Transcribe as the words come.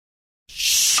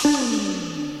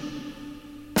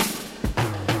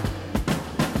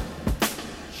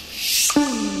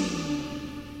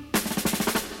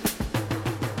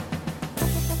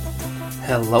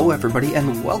Hello, everybody,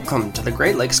 and welcome to the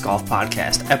Great Lakes Golf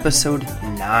Podcast, Episode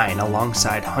 9,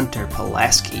 alongside Hunter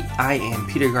Pulaski. I am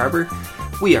Peter Garber.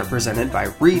 We are presented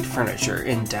by Reed Furniture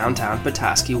in downtown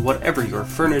Petoskey. Whatever your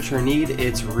furniture need,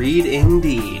 it's Reed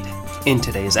indeed. In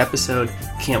today's episode,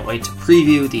 can't wait to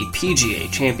preview the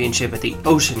PGA Championship at the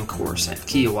Ocean Course at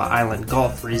Kiawah Island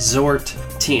Golf Resort.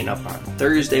 Teeing up on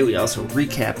Thursday, we also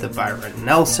recap the Byron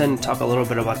Nelson, talk a little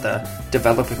bit about the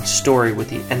developing story with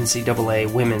the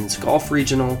NCAA Women's Golf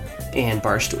Regional and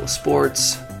Barstool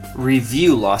Sports.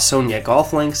 Review Lawsonia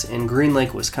Golf Links in Green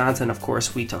Lake, Wisconsin. Of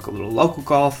course, we talk a little local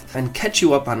golf and catch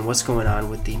you up on what's going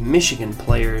on with the Michigan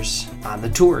players on the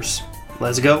tours.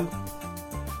 Let's go.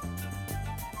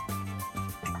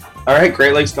 All right,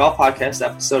 Great Lakes Golf Podcast,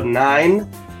 Episode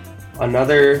 9.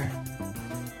 Another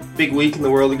big week in the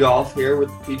world of golf here with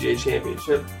the PGA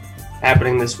Championship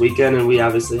happening this weekend, and we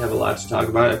obviously have a lot to talk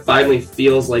about. It finally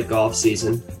feels like golf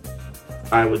season,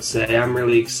 I would say. I'm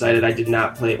really excited. I did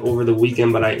not play over the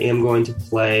weekend, but I am going to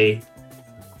play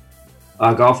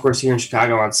a golf course here in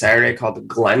Chicago on Saturday called the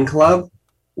Glen Club,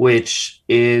 which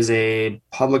is a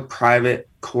public-private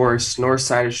course, north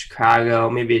side of Chicago,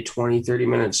 maybe a 20-30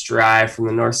 minutes drive from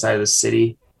the north side of the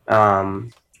city,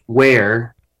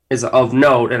 where is of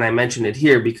note, and I mentioned it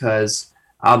here because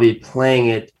I'll be playing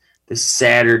it the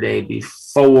Saturday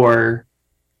before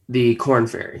the Corn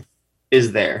Ferry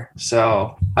is there.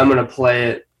 So I'm going to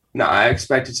play it. Now, I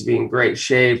expect it to be in great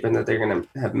shape and that they're going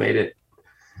to have made it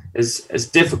as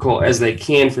difficult as they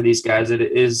can for these guys. It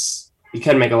is, you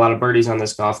can make a lot of birdies on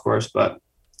this golf course, but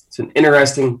it's an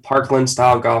interesting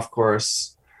Parkland-style golf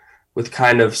course with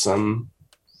kind of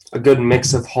a good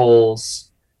mix of holes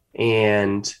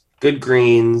and good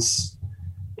greens.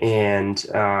 And,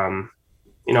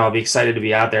 I'll be excited to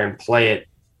be out there and play it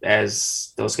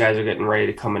as those guys are getting ready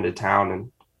to come into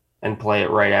town and play it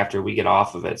right after we get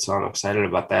off of it. So I'm excited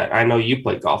about that. I know you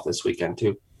played golf this weekend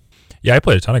too. Yeah, I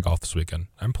played a ton of golf this weekend.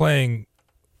 I'm playing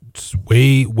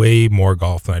way more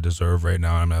golf than I deserve right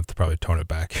now. I'm gonna have to probably tone it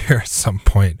back here at some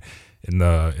point in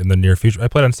the near future. I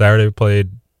played on Saturday. We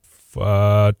played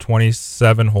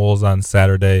 27 holes on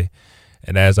Saturday,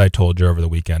 and as I told you over the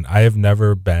weekend, I have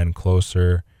never been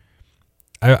closer.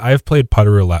 I've played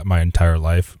putter roulette my entire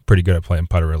life. Pretty good at playing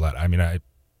putter roulette. I mean, I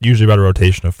usually about a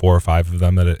rotation of 4 or 5 of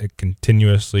them that it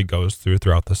continuously goes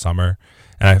throughout the summer.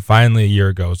 And I finally a year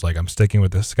ago was like, I'm sticking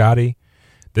with this Scotty.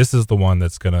 This is the one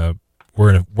that's we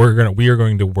are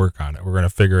going to work on it. We're going to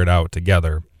figure it out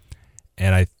together.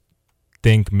 And I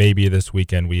think maybe this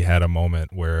weekend we had a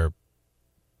moment where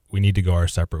we need to go our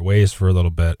separate ways for a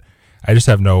little bit. I just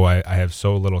have I have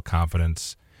so little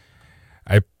confidence.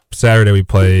 Saturday we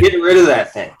played. Get rid of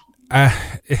that thing.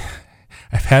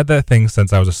 I've had that thing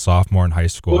since I was a sophomore in high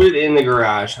school. Put it in the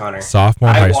garage, Hunter. Sophomore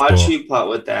in high school. I watch you putt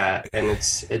with that, and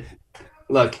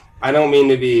look, I don't mean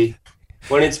to be.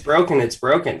 When it's broken,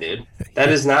 dude. That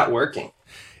is not working.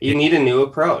 You need a new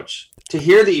approach. To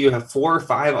hear that you have 4 or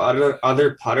 5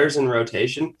 other putters in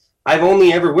rotation, I've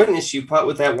only ever witnessed you putt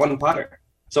with that one putter.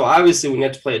 So obviously, when you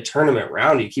have to play a tournament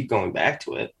round, you keep going back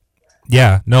to it.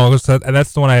 Yeah, no, and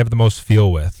that's the one I have the most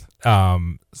feel with.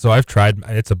 So I've tried.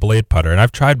 It's a blade putter, and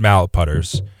I've tried mallet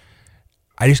putters.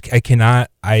 I do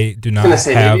not have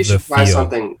the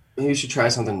feel. Maybe you should try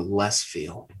something with less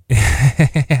feel.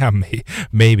 Yeah,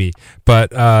 maybe.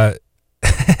 But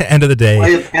end of the day,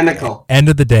 play a pinnacle. End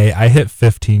of the day, I hit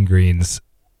 15 greens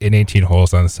in 18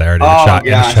 holes on Saturday. Oh,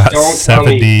 shot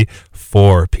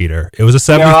 74, Peter. It was a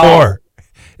 74. No.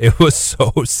 It was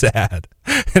so sad.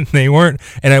 And they weren't,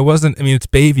 and I wasn't, I mean, it's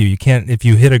Bayview. You can't, if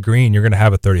you hit a green, you're going to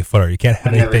have a 30-footer. You can't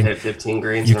have anything. I've never hit 15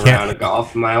 greens in a round of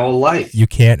golf in my whole life. You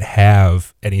can't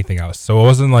have anything else. So it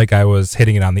wasn't like I was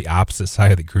hitting it on the opposite side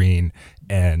of the green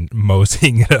and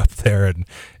moseying it up there. And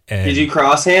did you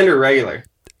crosshand or regular?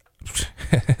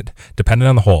 Depending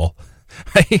on the hole.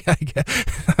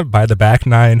 By the back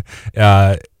 9,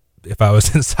 if I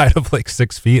was inside of like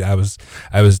 6 feet, I was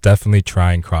definitely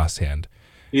trying crosshand.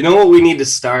 You know what we need to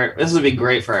start? This would be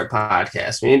great for our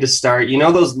podcast. We need to start,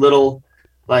 those little,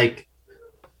 like,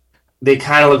 they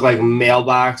kind of look like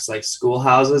mailbox, like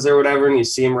schoolhouses or whatever, and you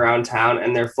see them around town,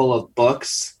 and they're full of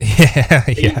books. Yeah.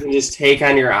 You can just take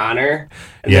on your honor,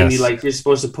 and then you're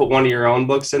supposed to put one of your own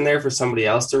books in there for somebody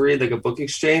else to read, like a book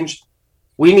exchange.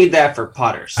 We need that for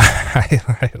putters.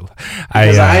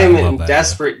 Because I am in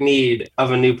desperate need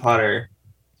of a new putter,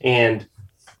 and,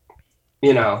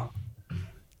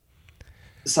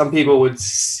 some people would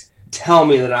tell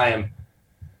me that I am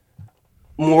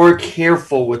more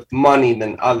careful with money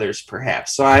than others,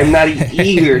 perhaps. So I'm not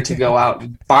eager to go out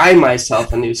and buy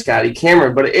myself a new Scotty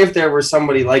camera. But if there were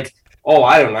somebody like,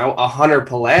 a Hunter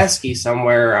Pulaski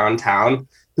somewhere around town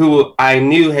who I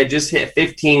knew had just hit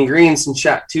 15 greens and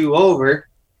shot 2 over,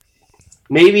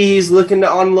 maybe he's looking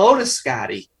to unload a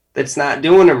Scotty that's not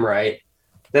doing him right,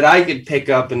 that I could pick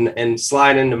up and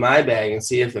slide into my bag and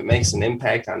see if it makes an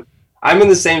impact on. I'm in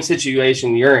the same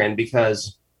situation you're in,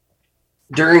 because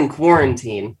during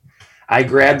quarantine, I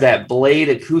grabbed that Blade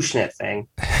Acushnet thing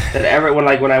that everyone,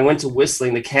 like when I went to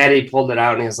Whistling, the caddy pulled it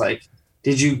out and he was like,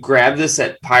 "Did you grab this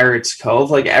at Pirates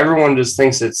Cove?" Like everyone just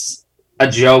thinks it's a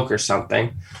joke or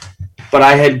something. But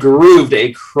I had grooved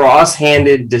a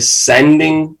cross-handed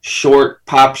descending short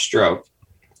pop stroke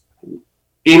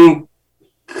in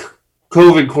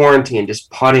COVID quarantine,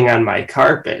 just putting on my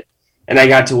carpet. And I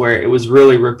got to where it was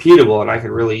really repeatable and I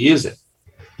could really use it.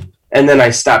 And then I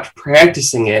stopped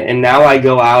practicing it. And now I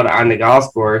go out on the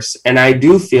golf course and I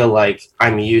do feel like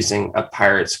I'm using a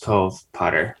Pirates Cove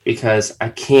putter because I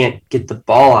can't get the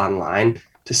ball online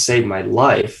to save my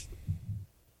life.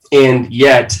 And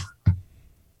yet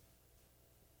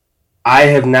I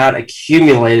have not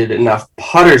accumulated enough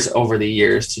putters over the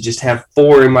years to just have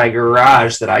 4 in my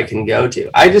garage that I can go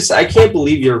to. I can't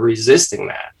believe you're resisting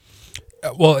that.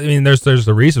 Well, I mean, there's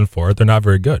a reason for it. They're not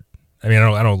very good. I mean,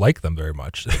 I don't like them very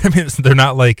much. I mean, they're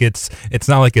not like it's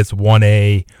not like it's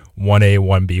 1A,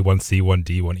 1B, 1C,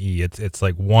 1D, 1E. It's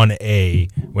like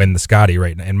 1A when the Scotty,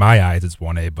 right? In my eyes, it's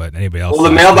 1A, but anybody else.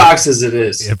 Well, the mailboxes it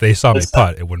is. If they saw me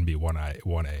putt, it wouldn't be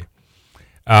 1A.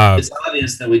 It's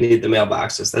obvious that we need the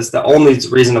mailboxes. That's the only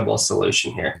reasonable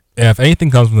solution here. And if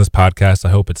anything comes from this podcast, I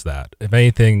hope it's that. If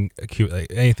anything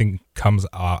comes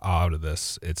out of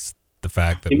this, it's the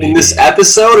fact that you mean this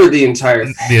episode or the entire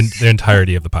the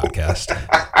entirety of the podcast.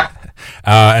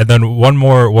 And then one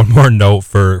more note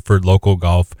for local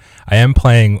golf. I am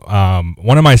playing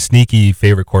one of my sneaky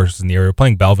favorite courses in the area. We're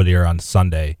playing Belvedere on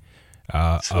Sunday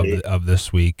of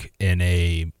this week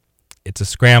it's a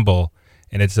scramble.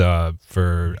 And it's I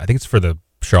think it's for the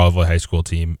Charlottesville high school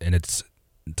team, and it's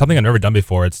something I've never done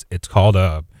before. It's called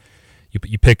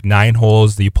you pick 9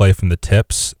 holes that you play from the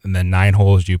tips, and then 9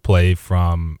 holes you play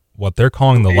from what they're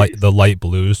calling the light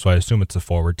blues. So I assume it's the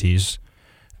forward tees.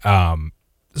 So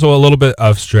a little bit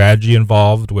of strategy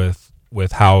involved with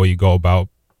how you go about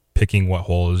picking what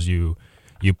holes you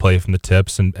play from the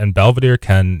tips, and Belvedere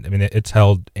it's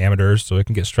held amateurs, so it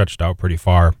can get stretched out pretty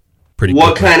far.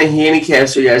 What kind of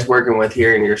handicaps are you guys working with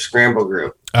here in your scramble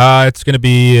group?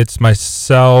 It's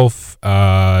myself,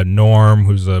 Norm,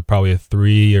 who's probably a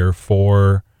 3 or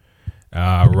 4,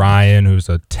 Ryan, who's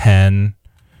a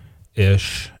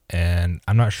 10-ish, and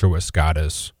I'm not sure what Scott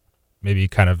is. Maybe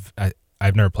kind of.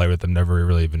 I've never played with him, never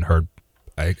really even heard.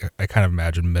 I kind of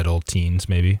imagine middle teens,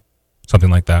 maybe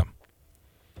something like that,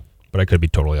 but I could be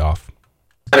totally off.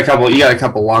 You got a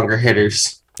couple longer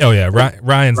hitters. Oh yeah,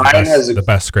 Ryan's the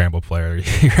best scramble player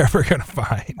you're ever gonna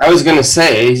find. I was gonna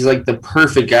say he's like the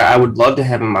perfect guy. I would love to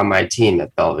have him on my team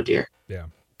at Belvedere. Yeah,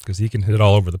 because he can hit it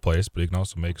all over the place, but he can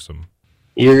also make some.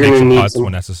 You're gonna need putts some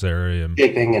when necessary and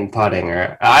kicking and putting.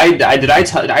 Or I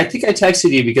think I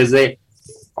texted you because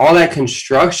all that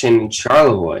construction in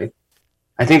Charlevoix.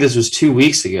 I think this was 2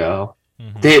 weeks ago.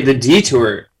 Mm-hmm. The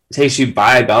detour takes you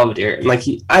by Belvedere, and why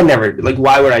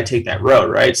would I take that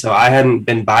road, right? So I hadn't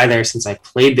been by there since I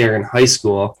played there in high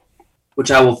school,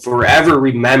 which I will forever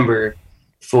remember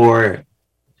for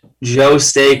Joe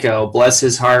Staco, bless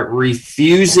his heart,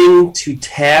 refusing to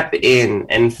tap in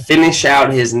and finish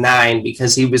out his 9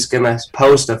 because he was going to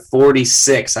post a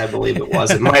 46, I believe it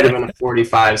was. It might have been a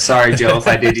 45. Sorry, Joe, if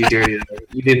I did you dirty.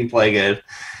 You didn't play good.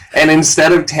 And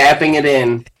instead of tapping it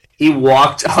in, he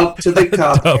walked up to the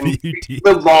cup and picked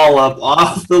the ball up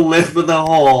off the lip of the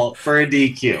hole for a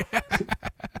DQ.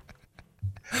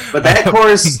 But that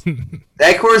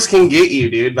course can get you,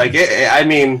 dude. Like,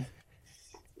 it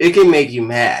can make you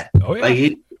mad. Oh yeah.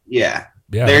 Yeah.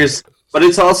 But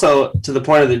it's also to the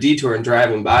point of the detour and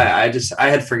driving by. I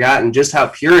had forgotten just how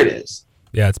pure it is.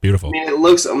 Yeah, it's beautiful. I mean, it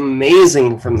looks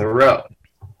amazing from the road.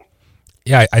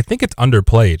 Yeah, I think it's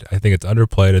underplayed. I think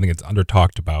it's under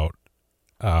talked about.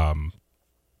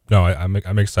 No,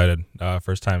 I'm excited.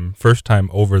 First time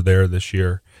over there this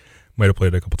year. Might have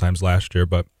played it a couple times last year,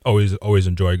 but always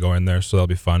enjoy going there. So that'll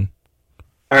be fun.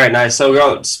 All right, nice.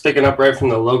 So picking up right from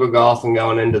the local golf and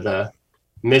going into the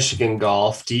Michigan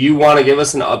golf. Do you want to give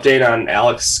us an update on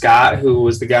Alex Scott, who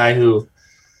was the guy who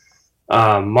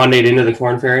Mondayed into the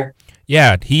Corn Ferry?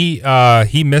 Yeah, he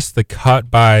missed the cut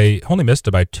only missed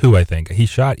it by 2, I think. He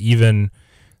shot even.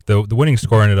 The winning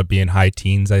score ended up being high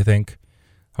teens, I think.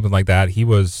 Something like that. He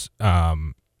was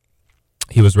right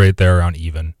there around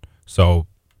even. So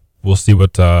we'll see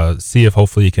if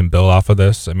hopefully he can build off of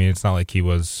this. I mean, it's not like he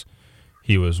was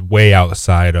he was way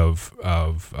outside of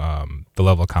the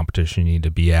level of competition you need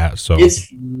to be at. So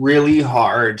it's really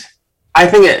hard. I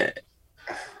think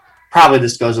probably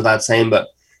this goes without saying, but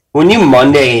when you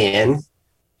Monday in,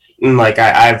 and like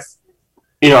I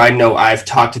know I've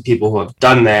talked to people who have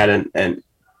done that, and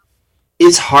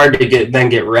it's hard to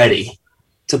get ready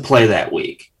to play that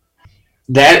week.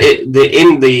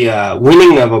 The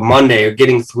winning of a Monday or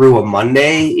getting through a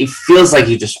Monday, it feels like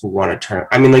you just want to turn.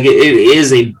 I mean, like it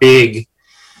is a big.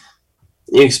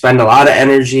 You expend a lot of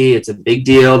energy. It's a big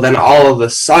deal. Then all of a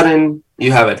sudden,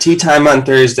 you have a tee time on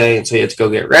Thursday, and so you have to go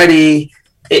get ready.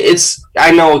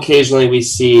 I know occasionally we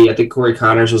see, I think Corey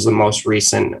Connors was the most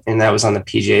recent, and that was on the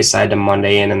PGA side to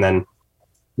Monday in and then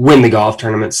win the golf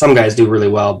tournament. Some guys do really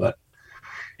well, but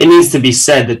it needs to be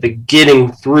said that the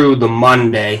getting through the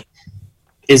Monday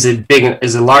is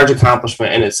a large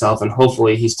accomplishment in itself, and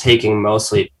hopefully he's taking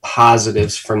mostly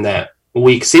positives from that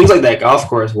week. Seems like that golf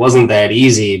course wasn't that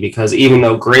easy, because even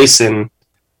though Grayson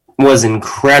was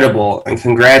incredible, and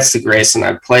congrats to Grayson,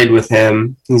 I played with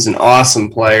him. He's an awesome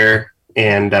player,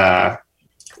 and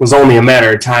was only a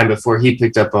matter of time before he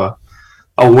picked up a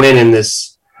win in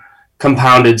this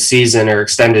compounded season or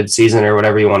extended season or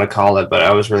whatever you want to call it. But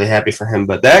I was really happy for him.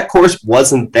 But that course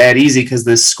wasn't that easy because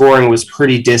the scoring was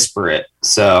pretty disparate.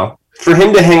 So for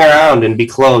him to hang around and be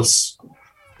close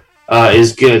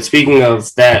is good. Speaking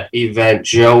of that event,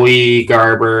 Joey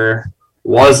Garber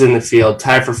was in the field,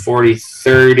 tied for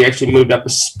 43rd. He actually moved up a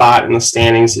spot in the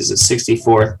standings. He's at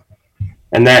 64th.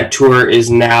 And that tour is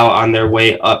now on their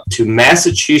way up to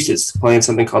Massachusetts, playing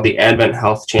something called the Advent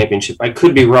Health Championship. I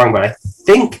could be wrong, but I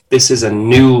think this is a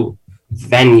new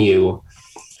venue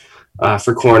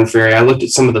for Korn Ferry. I looked at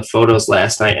some of the photos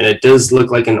last night, and it does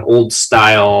look like an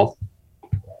old-style,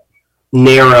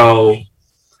 narrow,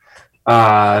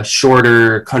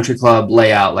 shorter country club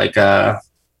layout, like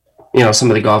some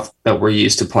of the golf that we're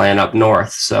used to playing up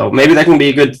north. So maybe that can be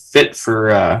a good fit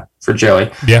for Joey.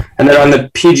 Yeah. And then on the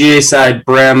PGA side,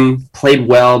 Brem played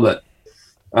well, but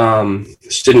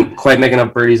just didn't quite make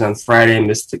enough birdies on Friday.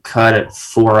 Missed the cut at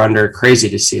 4 under. Crazy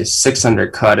to see a 6 under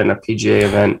cut in a PGA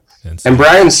event. And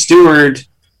Brian Stewart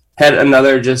had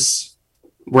another just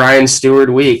Brian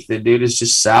Stewart week. The dude is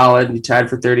just solid. He tied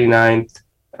for 39th.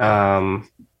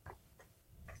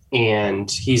 And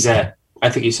he's at, I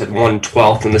think he said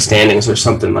 112th in the standings or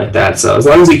something like that. So as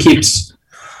long as he keeps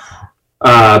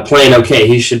playing okay,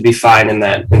 he should be fine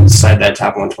inside that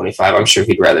top 125. I'm sure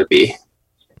he'd rather be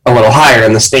a little higher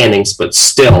in the standings, but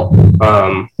still,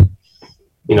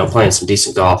 playing some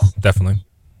decent golf. Definitely.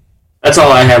 That's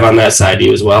all I have on that side.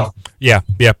 You as well? Yeah.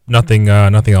 Nothing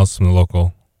else from the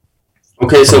local.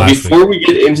 Okay, so before we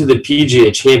get into the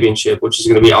PGA Championship, which is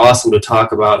going to be awesome to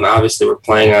talk about, and obviously we're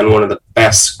playing on one of the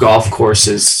best golf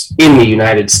courses in the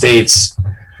United States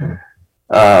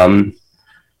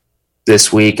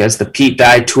this week as the Pete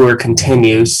Dye Tour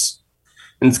continues.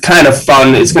 And it's kind of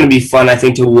fun. It's going to be fun, I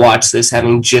think, to watch this,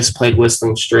 having just played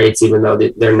Whistling Straits, even though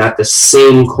they're not the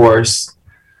same course.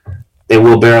 They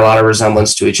will bear a lot of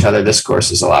resemblance to each other. This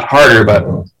course is a lot harder, but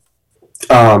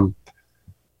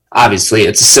obviously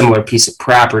it's a similar piece of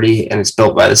property, and it's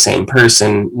built by the same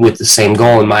person with the same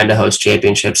goal in mind to host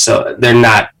championships. So they're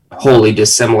not wholly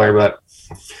dissimilar, but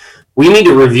we need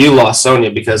to review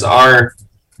Lawsonia because our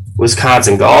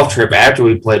Wisconsin golf trip after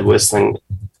we played Whistling,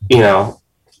 we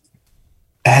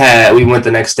went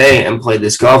the next day and played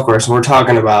this golf course. And we're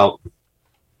talking about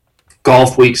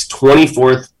Golf Week's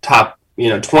 24th top,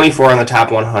 24 on the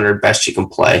top 100, best you can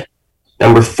play.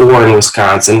 Number 4 in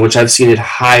Wisconsin, which I've seen it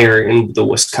higher in the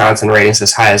Wisconsin ratings,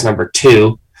 as high as number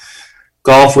 2.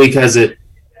 Golf Week has it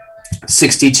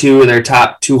 62 of their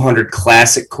top 200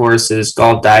 classic courses.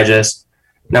 Golf Digest,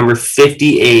 number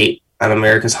 58 on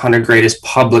America's 100 greatest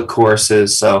public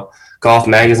courses. So Golf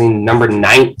Magazine, number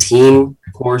 19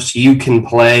 course you can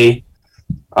play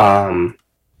in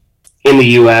the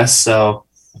U.S. So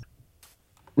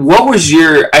what was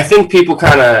I think people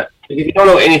kind of, if you don't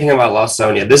know anything about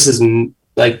Lawsonia, this is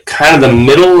like kind of the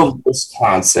middle of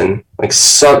Wisconsin, like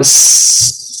southern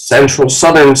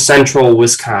central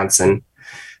Wisconsin.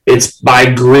 It's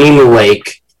by Green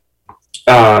Lake.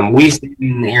 We stayed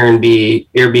in an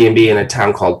Airbnb in a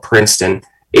town called Princeton.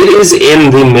 It is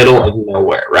in the middle of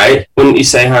nowhere, right? Wouldn't you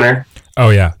say, Hunter? Oh,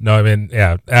 yeah. No, I mean,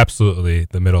 yeah, absolutely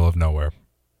the middle of nowhere.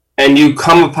 And you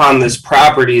come upon this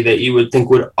property that you would think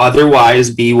would otherwise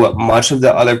be what much of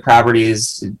the other property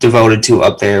is devoted to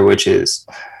up there, which is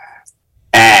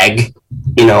ag,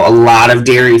 a lot of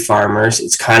dairy farmers.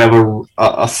 It's kind of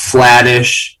a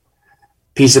flattish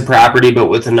piece of property, but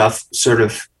with enough sort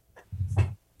of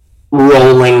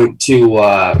rolling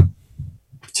to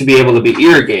be able to be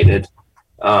irrigated.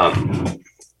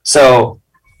 So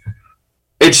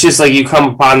it's just like you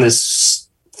come upon this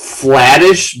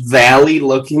flattish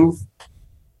valley-looking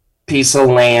piece of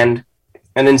land,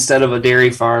 and instead of a dairy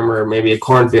farm or maybe a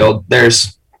cornfield,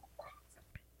 there's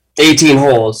 18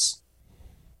 holes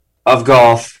of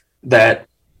golf that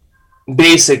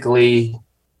basically,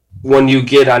 when you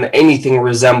get on anything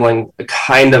resembling a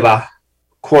kind of a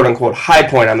quote-unquote high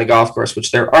point on the golf course,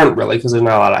 which there aren't really because there's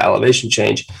not a lot of elevation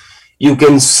change, you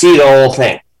can see the whole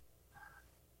thing.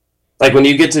 Like when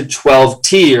you get to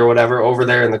 12T or whatever over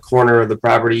there in the corner of the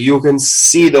property, you can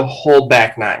see the whole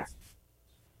back nine.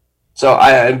 So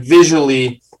I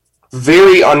visually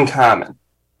very uncommon.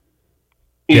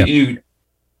 You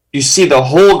see the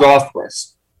whole golf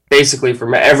course basically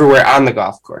from everywhere on the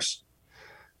golf course.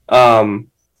 So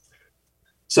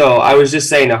I was just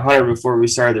saying to Hunter before we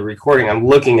started the recording, I'm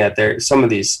looking at some of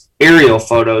these aerial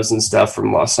photos and stuff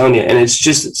from Lawsonia, and it's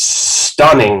just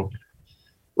stunning,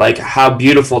 like how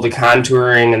beautiful the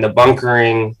contouring and the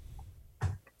bunkering.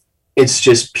 It's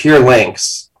just pure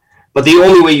links. But the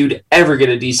only way you'd ever get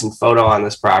a decent photo on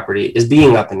this property is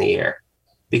being up in the air.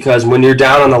 Because when you're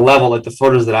down on the level, like the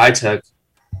photos that I took,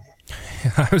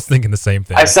 I was thinking the same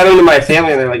thing. I sent them to my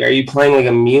family, and they're like, "Are you playing like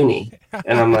a Muni?"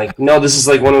 And I'm like, "No, this is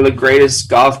like one of the greatest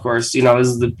golf courses. You know, this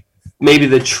is maybe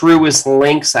the truest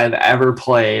links I've ever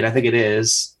played. I think it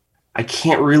is. I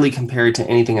can't really compare it to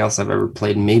anything else I've ever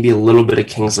played. Maybe a little bit of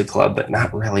Kingsley Club, but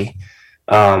not really."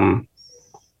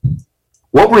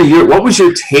 What was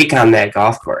your take on that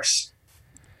golf course?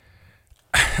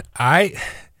 It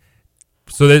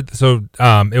was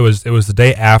the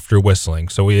day after Whistling,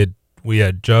 so we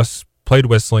had just played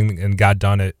Whistling and got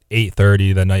done at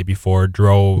 8:30 the night before,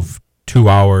 drove 2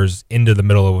 hours into the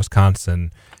middle of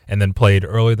Wisconsin, and then played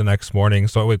early the next morning.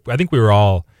 So I think we were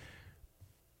all,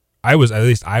 I was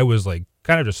like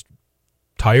kind of just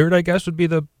tired, I guess would be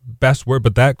the best word.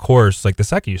 But that course, like the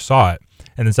second you saw it,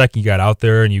 and the second you got out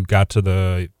there and you got to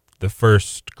the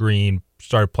first green,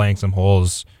 started playing some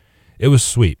holes, it was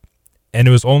sweet. And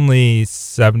it was only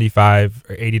 $75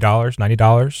 or $80,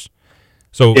 $90.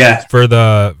 So yeah, for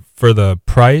the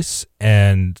price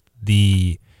and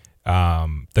the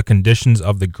conditions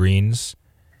of the greens,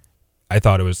 I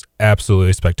thought it was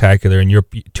absolutely spectacular. And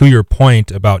to your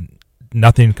point about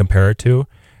nothing to compare it to,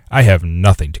 I have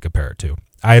nothing to compare it to.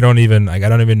 I don't even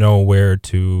know where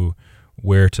to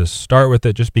start with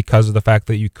it, just because of the fact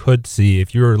that you could see,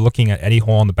 if you were looking at any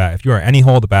hole in the back, if you were any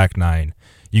hole in the back nine,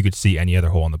 you could see any other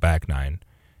hole in the back nine.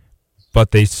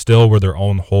 But they still were their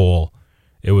own hole.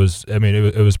 It was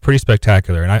pretty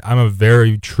spectacular. And I'm a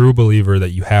very true believer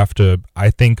that you have to, I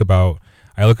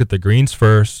look at the greens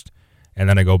first, and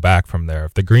then I go back from there.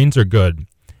 If the greens are good,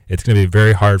 it's going to be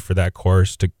very hard for that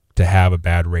course to have a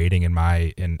bad rating in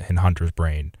Hunter's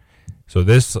brain. So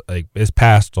this is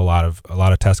passed a lot of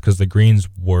tests because the greens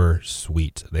were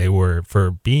sweet. They were, for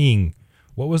being,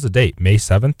 what was the date? May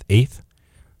 7th, 8th?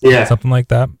 Yeah. Something like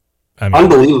that. I mean,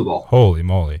 unbelievable. Holy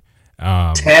moly.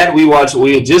 Tad, we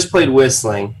had just played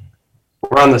Whistling.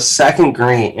 We're on the second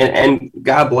green, and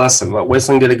God bless them, but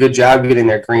Whistling did a good job getting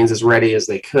their greens as ready as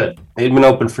they could. They'd been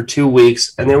open for 2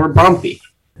 weeks, and they were bumpy.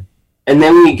 And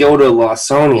then we go to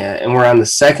Lawsonia, and we're on the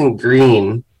second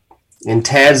green, and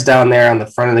Tad's down there on the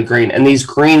front of the green. And these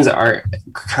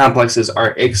complexes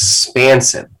are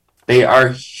expansive. They are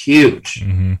huge.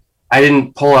 Mm-hmm. I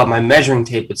didn't pull out my measuring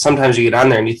tape, but sometimes you get on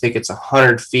there and you think it's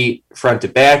 100 feet front to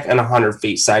back and 100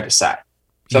 feet side to side.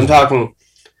 So I'm talking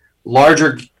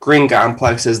larger green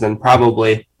complexes than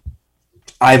probably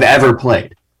I've ever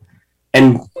played.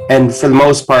 And for the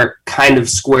most part, kind of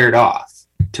squared off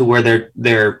to where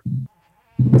the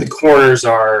corners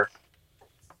are,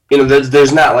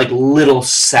 there's not like little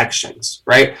sections,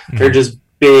 right? Mm-hmm. They're just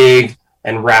big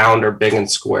and round or big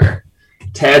and square.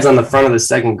 Tad's on the front of the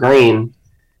second green.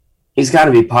 He's got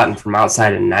to be putting from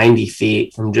outside of 90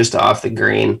 feet from just off the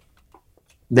green.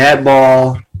 That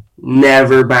ball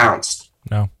never bounced.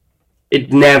 No.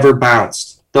 It never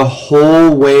bounced the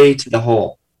whole way to the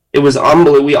hole. It was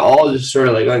unbelievable. We all just sort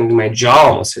of my jaw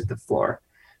almost hit the floor.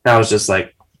 And I was just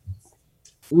like,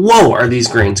 whoa, are these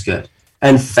greens good?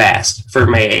 And fast for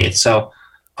May 8th. So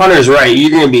Hunter's right.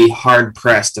 You're going to be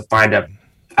hard-pressed to find a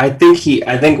 – I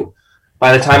think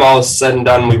by the time all is said and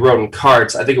done, we rode in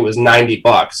carts, I think it was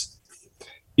 $90.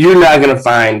 You're not going to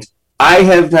find – I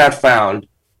have not found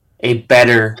a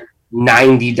better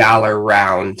 $90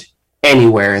 round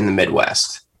anywhere in the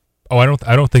Midwest. Oh, I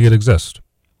don't think it exists.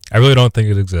 I really don't think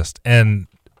it exists. And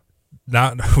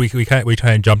not we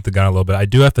try and jump the gun a little bit. I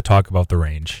do have to talk about the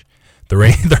range.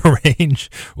 The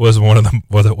range was one of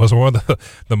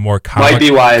the more Might be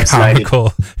why it's comical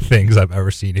things I've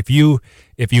ever seen. If you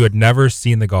had never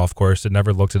seen the golf course and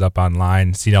never looked it up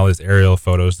online, seen all these aerial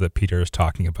photos that Peter is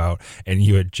talking about, and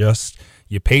you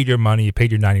paid your money, you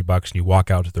paid your $90 and you walk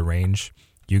out to the range,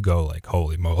 you go like,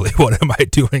 holy moly, what am I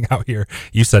doing out here?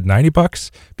 You said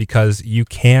 $90 because you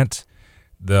can't.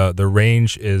 The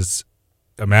range is,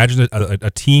 imagine a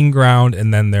teeing ground,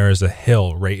 and then there is a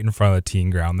hill right in front of the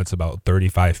teeing ground that's about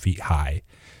 35 feet high.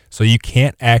 So you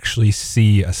can't actually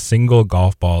see a single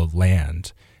golf ball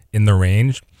land in the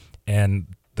range.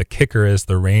 And the kicker is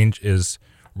the range is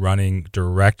running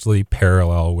directly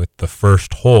parallel with the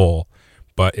first hole,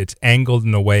 but it's angled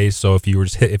in a way so if you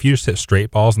just hit straight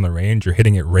balls in the range, you're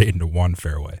hitting it right into one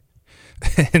fairway.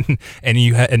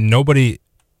 and nobody,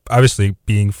 obviously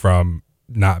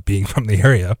not being from the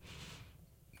area,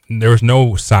 there was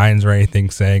no signs or anything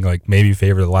saying like maybe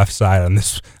favor the left side on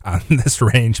this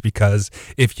range, because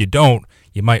if you don't,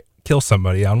 you might kill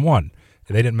somebody on one.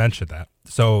 They didn't mention that.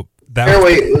 So that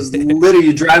fairway was literally,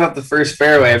 you drive up the first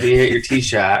fairway after you hit your tee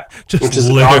shot, which is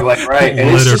dog-like, right?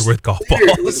 And littered it's just with golf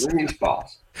balls. With range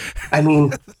balls. I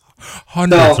mean,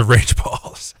 hundreds of range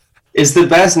balls. It's the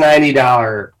best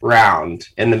 $90 round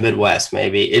in the Midwest,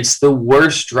 maybe. It's the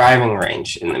worst driving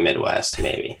range in the Midwest,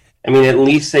 maybe. I mean, at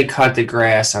least they cut the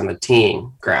grass on the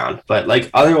teeing ground, but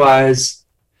like otherwise,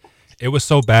 it was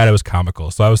so bad it was comical.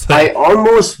 So I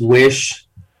almost wish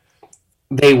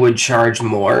they would charge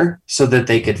more so that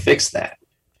they could fix that,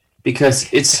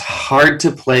 because it's hard to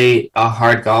play a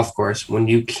hard golf course when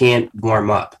you can't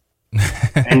warm up.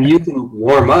 And you can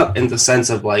warm up in the sense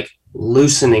of like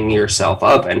loosening yourself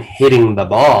up and hitting the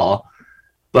ball,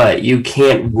 but you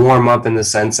can't warm up in the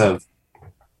sense of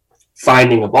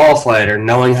finding a ball flight or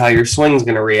knowing how your swing's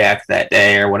going to react that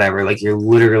day or whatever. Like you're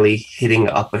literally hitting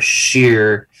up a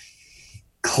sheer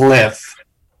cliff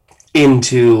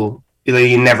into,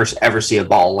 you never ever see a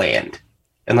ball land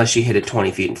unless you hit it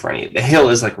 20 feet in front of you. The hill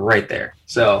is like right there.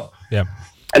 So yeah.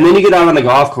 And then you get out on the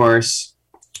golf course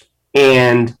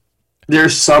and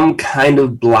there's some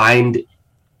blind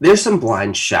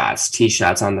shots, tee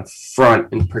shots on the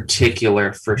front in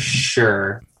particular for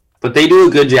sure. But they do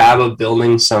a good job of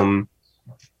building some,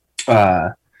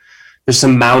 there's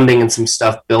some mounding and some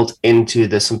stuff built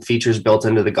into some features built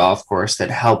into the golf course that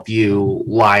help you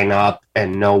line up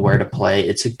and know where to play.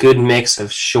 It's a good mix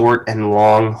of short and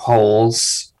long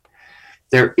holes.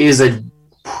 There is a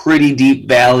pretty deep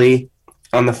valley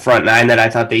on the front nine that I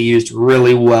thought they used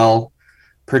really well,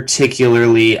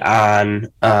 particularly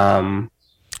on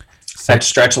that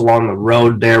stretch along the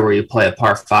road there where you play a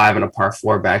par 5 and a par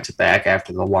 4 back-to-back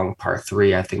after the long par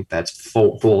 3. I think that's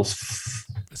holes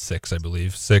 6, I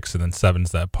believe. 6, and then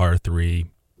 7's that par 3.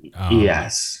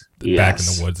 Yes. Back in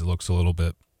the woods, it looks a little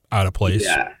bit out of place.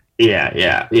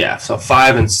 Yeah. So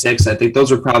 5 and 6, I think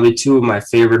those are probably two of my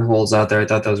favorite holes out there. I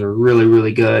thought those were really,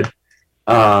 really good.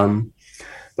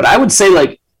 But I would say,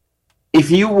 like,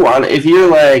 if you're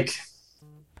like,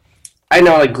 I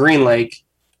know, like, Green Lake,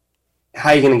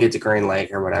 how are you going to get to Green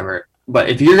Lake or whatever? But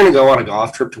if you're going to go on a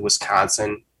golf trip to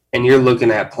Wisconsin and you're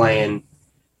looking at playing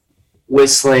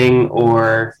Whistling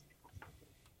or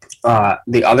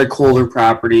the other colder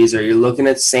properties, or you're looking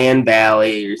at Sand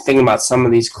Valley, you're thinking about some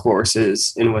of these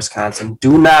courses in Wisconsin,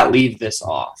 do not leave this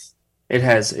off.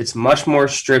 It's much more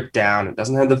stripped down. It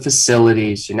doesn't have the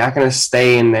facilities. You're not going to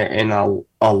stay in there in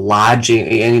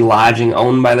any lodging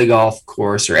owned by the golf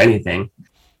course or anything.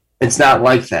 It's not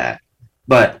like that.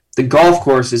 But the golf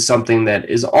course is something that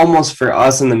is almost for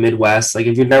us in the Midwest. Like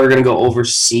if you're never going to go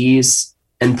overseas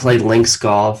and play links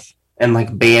golf, and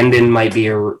like Bandon might be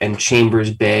and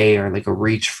Chambers Bay or like a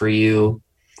reach for you.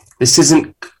 This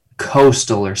isn't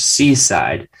coastal or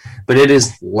seaside, but it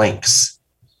is links.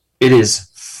 It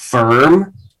is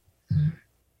firm,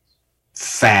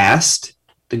 fast.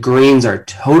 The greens are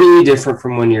totally different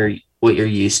from what you're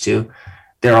used to.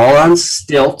 They're all on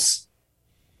stilts.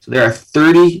 So there are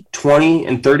 30, 20,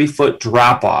 and 30-foot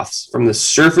drop-offs from the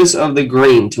surface of the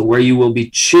green to where you will be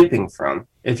chipping from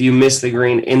if you miss the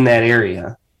green in that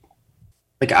area.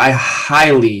 Like, I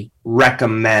highly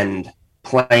recommend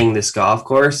playing this golf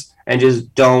course and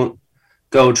just don't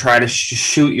go try to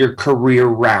shoot your career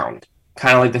round.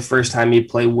 Kind of like the first time you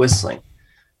play Whistling.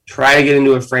 Try to get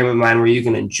into a frame of mind where you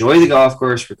can enjoy the golf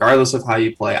course regardless of how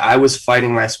you play. I was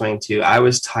fighting my swing too. I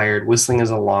was tired. Whistling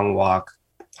is a long walk.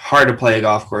 Hard to play a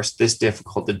golf course this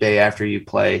difficult the day after you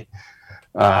play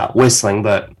Whistling.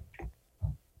 But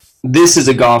this is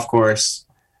a golf course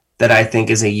that I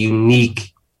think is a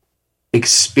unique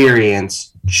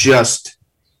experience just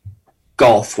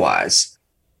golf-wise.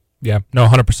 Yeah, no,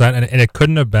 100%. And it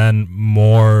couldn't have been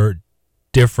more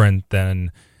different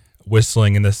than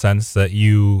Whistling in the sense that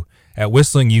at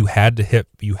Whistling you had to hit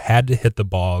the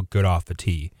ball good off the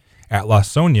tee. At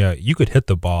Lawsonia, you could hit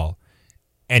the ball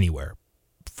anywhere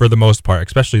for the most part,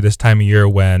 especially this time of year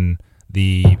when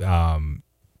the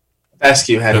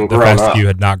fescue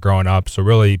had not grown up. So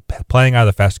really playing out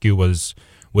of the fescue was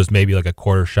maybe like a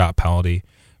quarter shot penalty,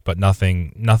 but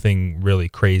nothing really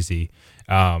crazy.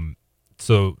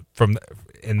 So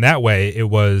in that way, it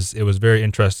was very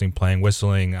interesting playing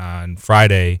Whistling on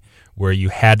Friday, where you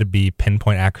had to be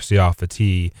pinpoint accuracy off the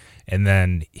tee. And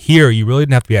then here, you really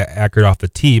didn't have to be accurate off the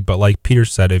tee, but like Peter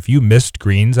said, if you missed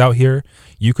greens out here,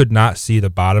 you could not see the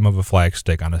bottom of a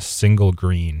flagstick on a single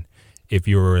green if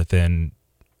you were within,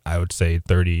 I would say,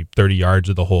 30 yards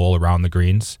of the hole around the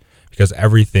greens, because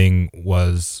everything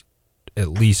was at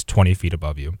least 20 feet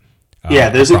above you. Yeah,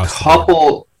 there's a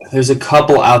couple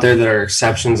out there that are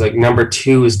exceptions. Like number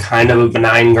 2 is kind of a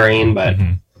benign green, but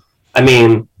I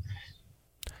mean,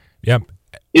 yep.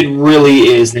 It really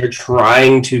is. They're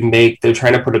trying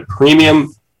to put a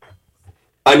premium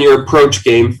on your approach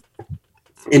game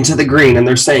into the green, and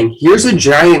they're saying, here's a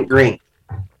giant green.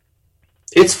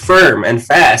 It's firm and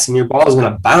fast, and your ball is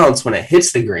going to bounce when it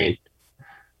hits the green,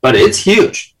 but it's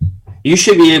huge. You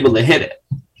should be able to hit it.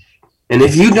 And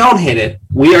if you don't hit it,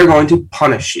 we are going to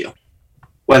punish you,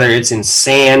 whether it's in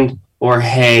sand or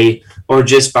hay or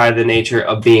just by the nature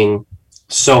of being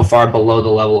so far below the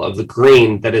level of the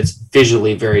green that it's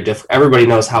visually very different. Everybody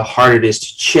knows how hard it is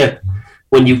to chip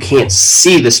when you can't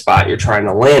see the spot you're trying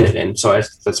to land it in. So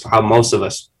that's how most of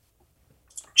us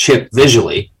chip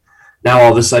visually. Now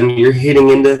all of a sudden you're hitting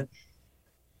into,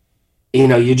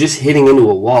 you're just hitting into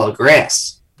a wall of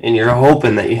grass, and you're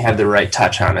hoping that you have the right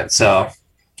touch on it. So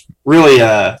really,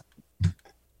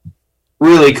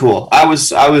 really cool. I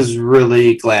was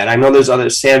really glad. I know there's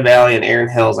other Sand Valley and Erin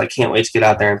Hills. I can't wait to get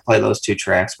out there and play those 2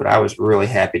 tracks, but I was really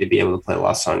happy to be able to play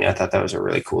Lawsonia. I thought that was a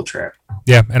really cool track.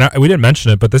 Yeah, and we didn't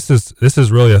mention it, but this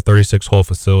is really a 36-hole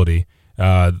facility.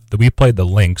 We played the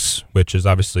Links, which is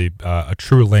obviously a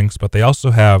true Links, but they also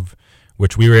have,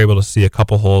 which we were able to see a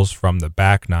couple holes from the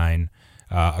back 9,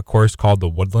 a course called the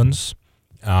Woodlands,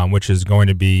 which is going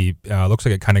to be, looks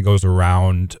like it kind of goes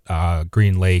around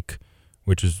Green Lake,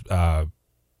 which is a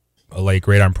lake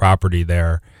right on property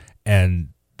there. And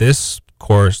this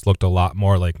course looked a lot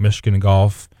more like Michigan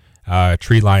golf,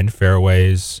 tree-lined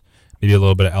fairways, maybe a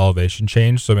little bit of elevation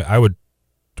change. So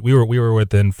we were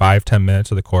within 5-10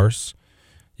 minutes of the course.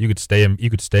 You could stay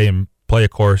and play a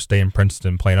course, stay in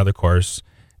Princeton, play another course.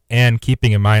 And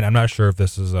keeping in mind, I'm not sure if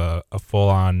this is a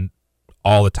full-on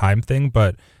all the time thing,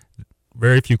 but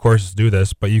very few courses do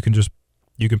this, but you can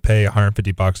pay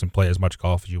 $150 and play as much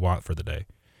golf as you want for the day.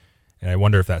 And I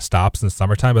wonder if that stops in the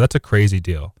summertime, but that's a crazy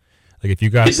deal. Like if you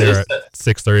got there at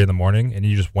 6:30 in the morning and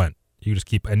you just went, you just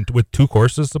keep, and with 2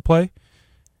 courses to play,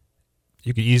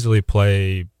 you could easily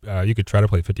play, you could try to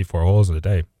play 54 holes in a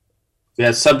day.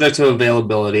 Yeah, subject to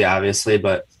availability, obviously,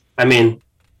 but I mean,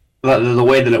 the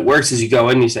way that it works is you go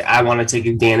in and you say, I want to take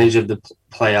advantage of the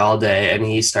play all day, and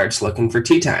he starts looking for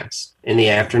tee times in the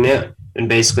afternoon. And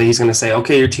basically he's going to say,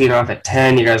 okay, you're teeing off at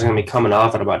 10. You guys are going to be coming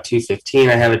off at about 2:15.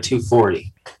 I have a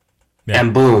 2:40. Yeah.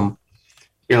 And boom,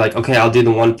 you're like, okay, I'll do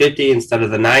the 150 instead of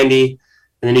the 90. And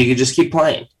then you can just keep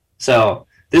playing. So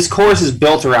this course is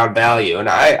built around value. And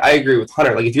I agree with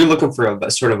Hunter. Like if you're looking for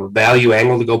a sort of a value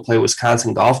angle to go play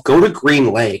Wisconsin golf, go to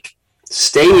Green Lake,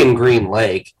 stay in Green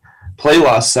Lake, play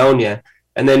Lawsonia,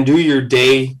 and then do your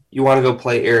day. You want to go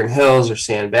play Erin Hills or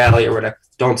Sand Valley or whatever.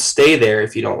 Don't stay there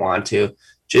if you don't want to.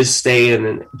 Just stay in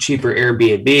a cheaper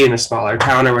Airbnb in a smaller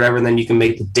town or whatever, and then you can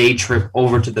make the day trip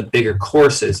over to the bigger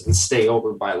courses and stay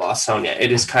over by Lawsonia.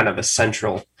 It is kind of a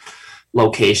central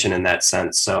location in that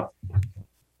sense. So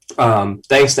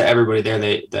thanks to everybody there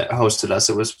that hosted us.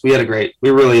 We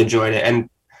really enjoyed it. And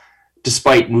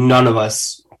despite none of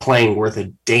us playing worth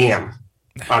a damn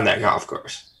on that golf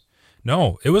course.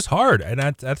 No, it was hard. And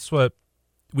that's what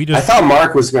we just. I thought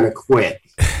Mark was going to quit.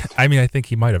 I mean, I think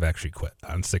he might have actually quit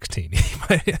on 16.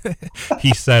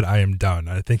 He said, I am done.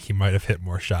 I think he might have hit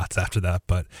more shots after that,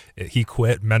 but he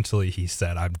quit mentally. He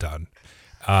said, I'm done.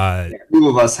 Who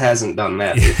of us hasn't done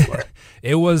that before?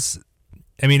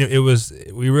 we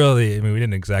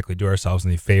didn't exactly do ourselves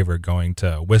any favor going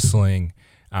to Whistling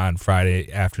on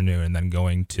Friday afternoon and then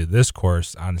going to this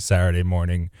course on Saturday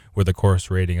morning with a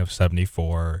course rating of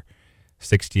 74,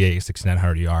 68,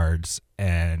 6,900 yards.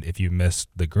 And if you missed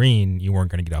the green, you weren't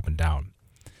going to get up and down.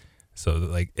 So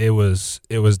like it was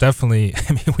definitely,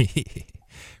 I mean,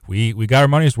 we got our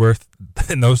money's worth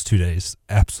in those 2 days.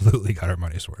 Absolutely got our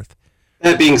money's worth.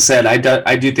 That being said, I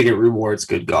do think it rewards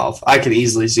good golf. I could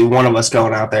easily see one of us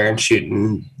going out there and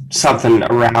shooting something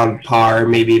around par,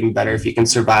 maybe even better if you can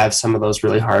survive some of those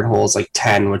really hard holes like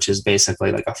 10, which is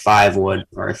basically like a 5 wood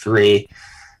or a 3.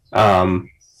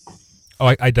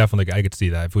 I definitely I could see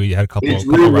that if we had a couple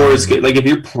rounds. Good. Like if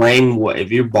you're playing,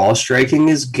 if your ball striking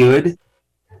is good,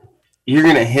 you're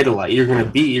gonna hit a lot. You're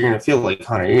gonna feel like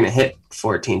Hunter. You're gonna hit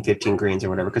 14, 15 greens or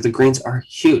whatever because the greens are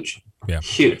huge,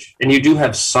 huge, and you do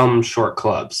have some short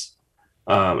clubs.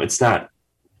 It's not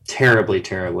terribly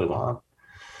long.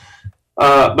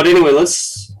 But anyway,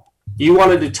 you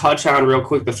wanted to touch on real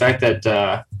quick the fact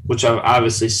that which I've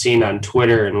obviously seen on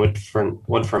Twitter and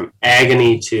went from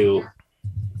agony to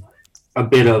a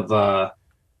bit of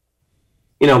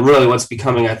really what's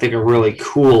becoming, I think, a really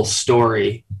cool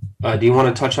story. Do you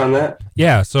want to touch on that?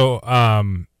 Yeah. So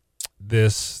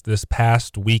this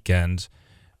past weekend,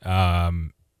 or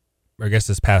I guess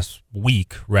this past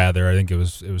week rather, I think it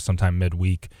was sometime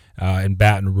midweek in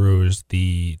Baton Rouge,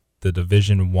 the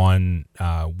Division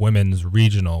I women's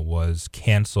regional was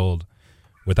canceled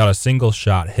without a single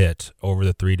shot hit over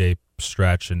the 3-day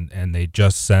stretch, and they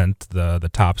just sent the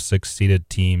top 6 seeded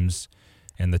teams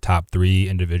and the top 3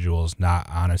 individuals not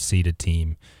on a seeded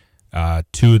team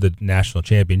to the national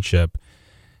championship.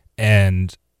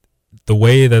 And the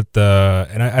way that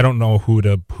I don't know who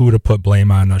to put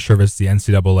blame on. I'm not sure if it's the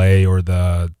NCAA or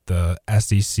the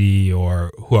SEC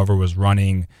or whoever was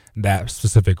running that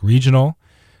specific regional,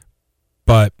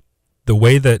 but the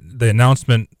way the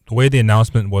announcement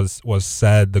was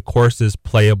said, the course is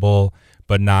playable,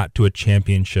 but not to a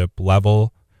championship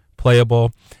level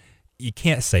playable. You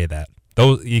can't say that.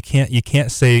 You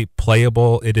can't say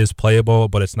playable. It is playable,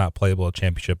 but it's not playable at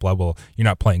championship level. You're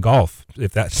not playing golf.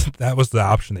 If that was the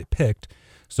option they picked.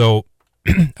 So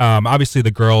obviously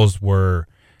the girls were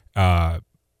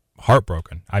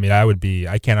heartbroken. I mean,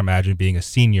 I can't imagine being a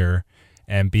senior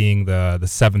and being the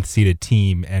 7th seeded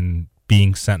team and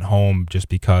being sent home just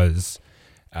because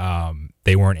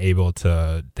they weren't able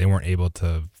to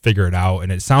figure it out.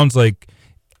 And it sounds like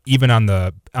even on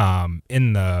the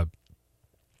in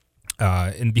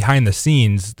behind the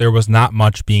scenes, there was not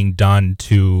much being done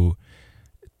to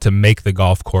make the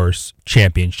golf course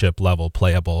championship level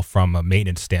playable from a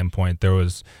maintenance standpoint.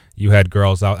 You had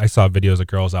girls out. I saw videos of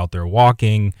girls out there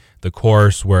walking the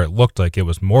course where it looked like it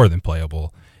was more than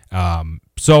playable.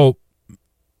 So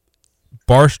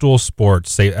Barstool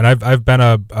Sports say, and I've been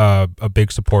a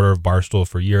big supporter of Barstool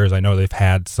for years. I know they've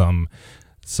had some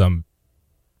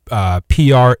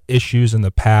PR issues in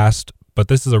the past, but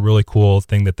this is a really cool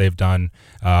thing that they've done.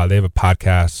 They have a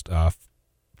podcast,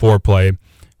 Foreplay,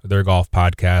 their golf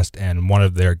podcast, and one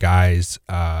of their guys,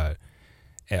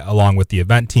 along with the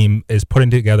event team, is putting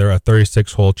together a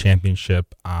 36-hole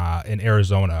championship in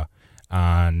Arizona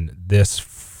on this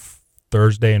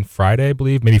Thursday and Friday, I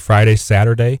believe, maybe Friday,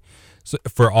 Saturday, so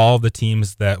for all the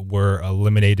teams that were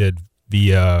eliminated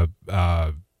via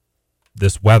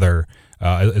this weather,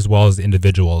 as well as the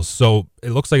individuals. So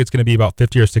it looks like it's going to be about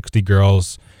 50 or 60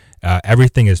 girls.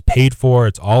 Everything is paid for.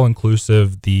 It's all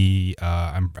inclusive.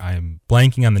 I'm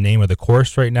blanking on the name of the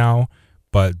course right now,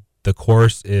 but the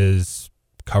course is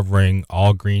covering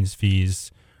all greens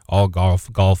fees, all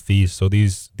golf fees. So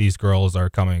these girls are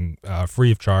coming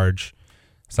free of charge.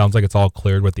 Sounds like it's all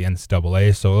cleared with the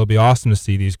NCAA. So it'll be awesome to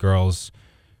see these girls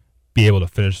be able to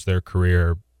finish their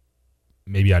career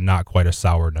maybe on not quite a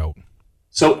sour note.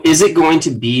 So is it going to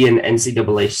be an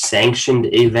NCAA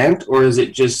sanctioned event, or is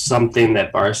it just something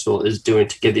that Barstool is doing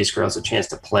to give these girls a chance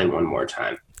to play one more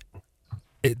time?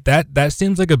 That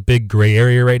seems like a big gray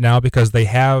area right now, because they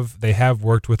have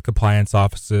worked with compliance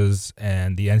offices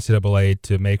and the NCAA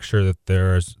to make sure that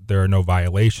there are no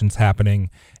violations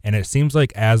happening. And it seems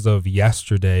like as of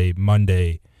yesterday,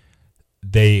 Monday,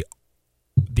 the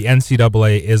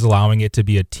NCAA is allowing it to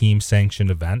be a team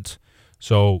sanctioned event.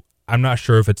 So I'm not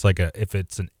sure if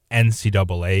it's an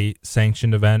NCAA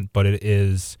sanctioned event, but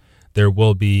there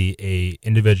will be a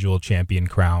individual champion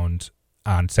crowned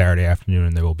on Saturday afternoon,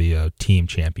 and there will be a team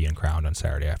champion crowned on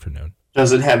Saturday afternoon.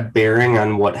 Does it have bearing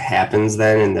on what happens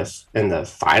then in the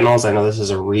finals? I know this is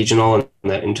a regional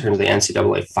in terms of the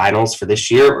NCAA finals for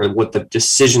this year, or what the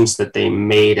decisions that they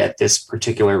made at this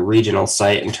particular regional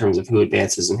site in terms of who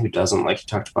advances and who doesn't, like you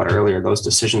talked about earlier, those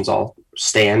decisions all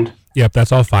stand? Yep,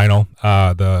 that's all final.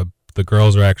 The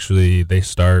girls are actually, they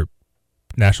start,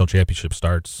 national championship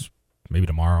starts maybe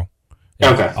tomorrow.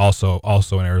 Okay. Also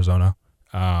in Arizona.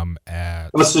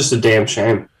 That's just a damn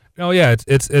shame. Oh yeah,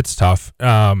 it's tough.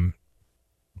 And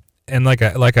like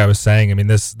I was saying, I mean,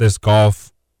 this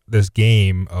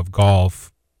game of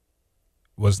golf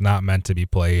was not meant to be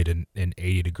played in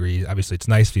 80 degrees. Obviously, it's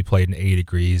nice to be played in 80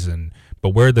 degrees, but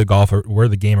where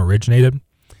the game originated,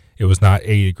 it was not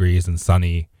 80 degrees and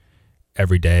sunny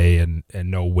every day and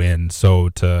no win. So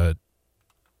to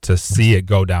see it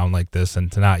go down like this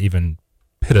and to not even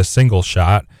hit a single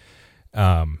shot,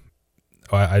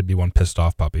 I'd be one pissed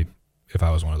off puppy if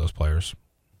I was one of those players.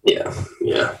 Yeah.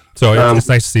 So it's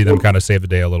nice to see them kind of save the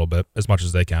day a little bit as much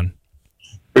as they can.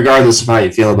 Regardless of how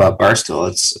you feel about Barstool,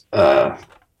 it's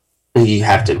you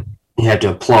have to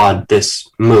applaud this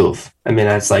move. I mean,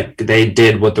 it's like they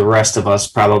did what the rest of us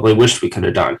probably wished we could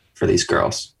have done for these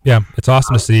girls. Yeah, it's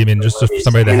awesome to see. I mean, just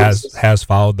somebody that has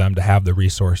followed them to have the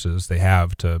resources they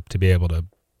have to be able to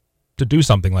do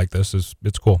something like this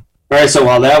it's cool. All right, so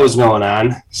while that was going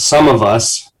on, some of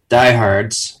us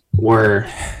diehards were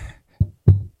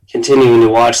continuing to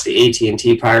watch the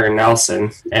AT&T Byron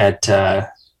Nelson at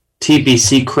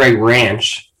TPC Craig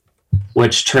Ranch,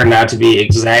 which turned out to be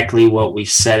exactly what we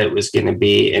said it was going to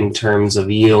be in terms of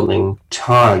yielding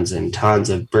tons and tons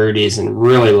of birdies and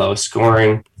really low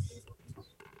scoring.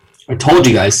 I told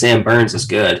you guys Sam Burns is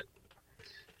good.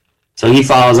 So he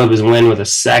follows up his win with a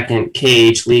second.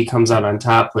 KH Lee comes out on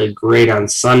top, played great on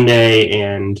Sunday,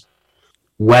 and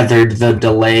weathered the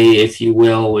delay, if you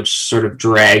will, which sort of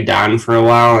dragged on for a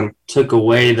while and took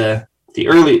away the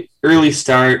early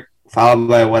start, followed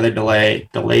by a weather delay,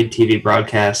 delayed TV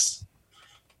broadcast.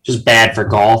 Just bad for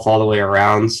golf all the way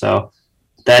around. So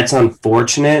that's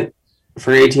unfortunate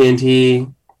for AT&T,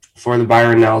 for the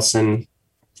Byron Nelson,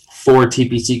 for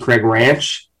TPC Craig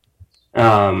Ranch.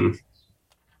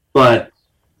 But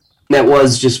that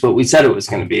was just what we said it was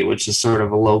going to be, which is sort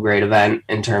of a low-grade event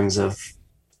in terms of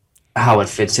how it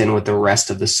fits in with the rest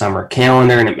of the summer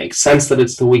calendar, and it makes sense that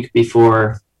it's the week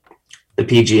before the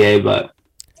PGA. But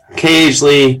KH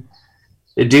Lee,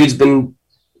 the dude's been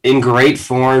in great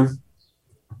form.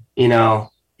 You know,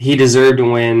 he deserved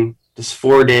to win. Just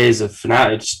 4 days of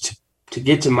to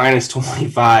get to minus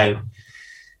 25.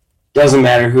 Doesn't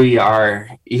matter who you are.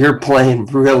 You're playing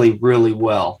really, really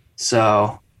well.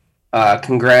 So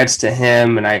congrats to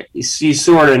him. And you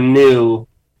sort of knew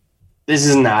this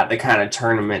is not the kind of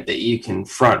tournament that you can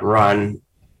front run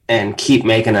and keep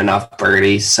making enough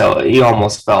birdies. So you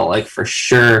almost felt like for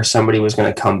sure somebody was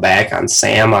going to come back on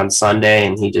Sam on Sunday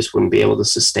and he just wouldn't be able to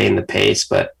sustain the pace.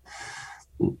 But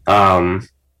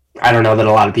I don't know that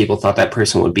a lot of people thought that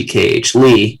person would be KH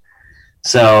Lee.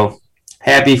 So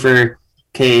happy for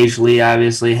KH Lee,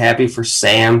 obviously. Happy for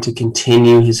Sam to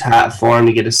continue his hot form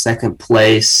to get a second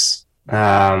place.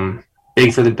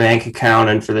 Big for the bank account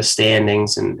and for the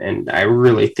standings. And I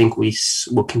really think we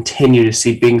will continue to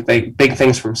see big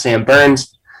things from Sam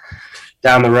Burns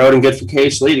down the road, and good for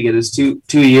KH Lee to get his two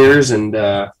years. And,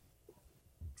 the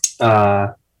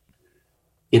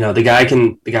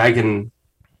guy can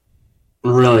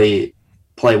really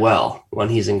play well when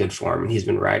he's in good form, and he's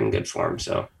been riding good form.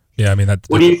 So yeah, I mean,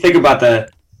 what do you think about the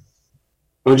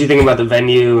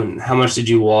venue, and how much did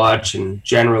you watch, and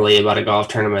generally about a golf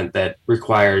tournament that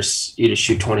requires you to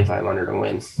shoot 25 under to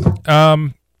win?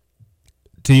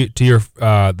 To your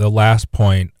the last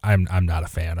point, I'm not a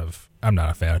fan of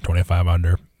 25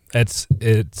 under. It's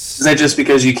Is that just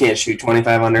because you can't shoot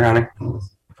 25 under, Hunter?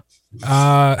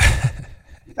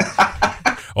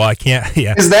 Well, I can't.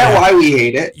 Yeah. Is that why we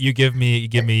hate it? You give me.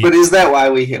 But is that why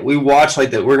we hate? We watch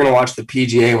like that. We're gonna watch the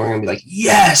PGA, and we're gonna be like,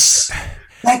 yes,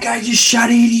 that guy just shot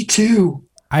 82.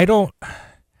 I don't.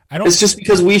 It's just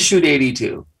because we shoot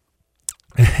 82.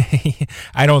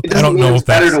 I don't know if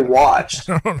that's better to watch.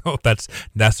 I don't know if that's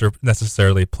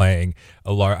necessarily playing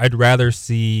a large. I'd rather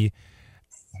see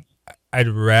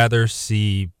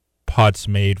putts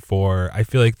made for. I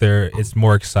feel like it's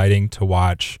more exciting to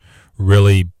watch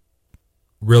really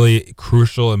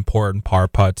crucial, important par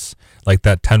putts like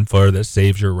that 10-footer that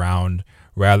saves your round,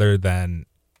 rather than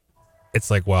it's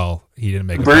like, well, he didn't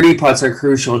make birdie putts are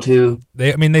crucial too.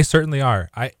 They certainly are.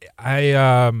 I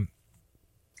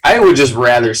would just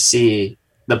rather see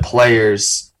the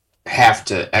players have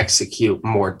to execute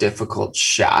more difficult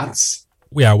shots.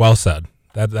 Yeah, well said.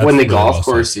 That's when the golf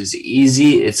course is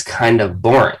easy, it's kind of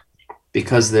boring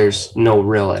because there's no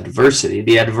real adversity.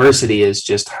 The adversity is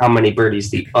just how many birdies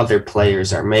the other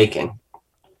players are making.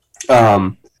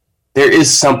 There is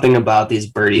something about these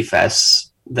birdie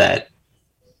fests that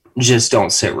just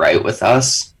don't sit right with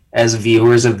us as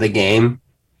viewers of the game.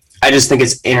 I just think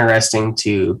it's interesting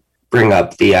to bring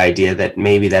up the idea that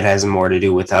maybe that has more to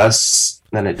do with us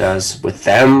than it does with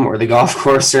them or the golf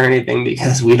course or anything,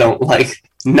 because we don't like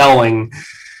knowing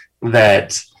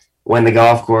that when the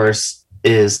golf course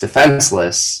is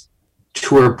defenseless,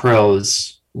 tour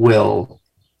pros will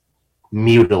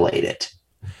mutilate it.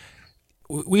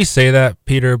 We say that,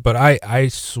 Peter, but I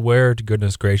swear to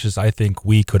goodness gracious, I think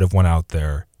we could have went out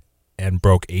there and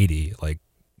broke 80. Like,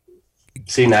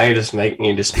 See, now you're just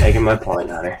making my point,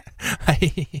 Hunter.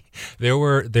 There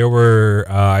were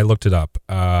I looked it up.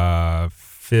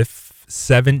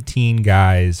 17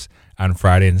 guys on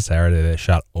Friday and Saturday that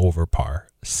shot over par.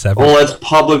 Well, let's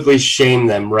publicly shame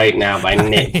them right now by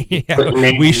name. Yeah,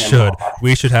 we should.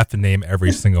 We should have to name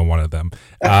every single one of them.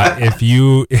 If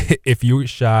you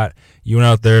went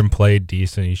out there and played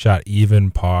decent, you shot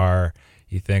even par.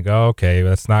 You think, oh, okay,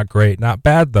 that's not great, not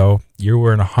bad though. You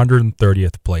were in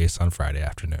 130th place on Friday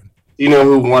afternoon. Do you know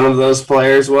who one of those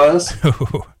players was?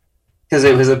 Because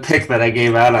it was a pick that I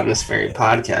gave out on this very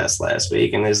podcast last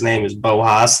week, and his name is Bo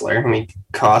Hostler, and he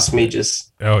cost me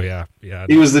just. Oh yeah.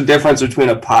 He was the difference between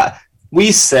a pot.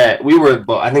 I think we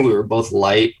were both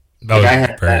light. Like I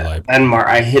had very light.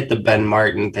 I hit the Ben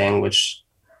Martin thing, which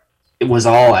it was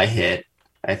all I hit,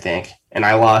 I think, and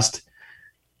I lost.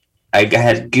 I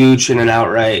had Gooch in an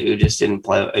outright who just didn't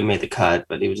play. He made the cut,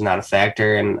 but he was not a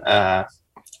factor, and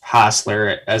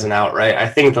Hostler as an outright. I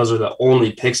think those are the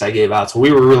only picks I gave out, so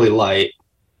we were really light.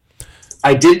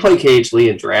 I did play KH Lee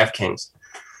in DraftKings.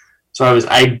 So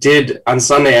I did on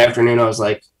Sunday afternoon, I was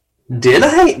like, do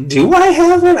I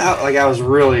have it out? Like I was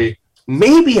really,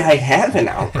 maybe I have an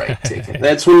outright ticket.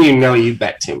 That's when you know you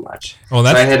bet too much. Well,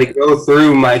 so I had to go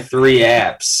through my 3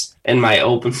 apps and my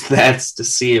open bets to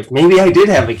see if maybe I did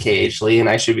have a KH Lee and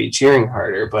I should be cheering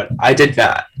harder, but I did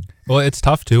not. Well, it's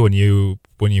tough too when you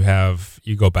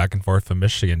go back and forth from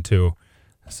Michigan too.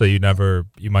 So you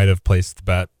might have placed the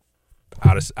bet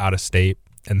out of state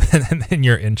and then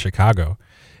you're in Chicago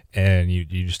and you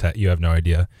just you have no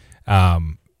idea.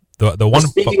 The one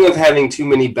speaking of having too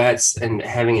many bets and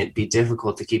having it be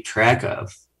difficult to keep track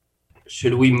of,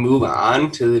 should we move on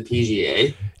to the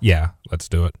PGA? Yeah, let's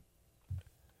do it.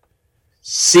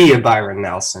 See ya, Byron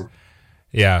Nelson.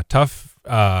 Yeah, tough.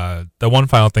 The one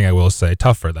final thing I will say,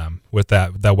 tough for them with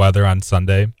that weather on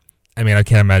Sunday. I mean, I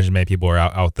can't imagine many people are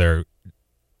out there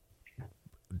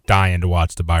dying to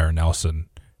watch the Byron Nelson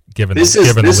given the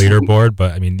leaderboard.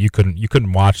 But I mean, you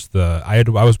couldn't watch I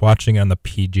was watching on the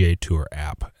PGA Tour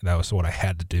app. That was what I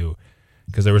had to do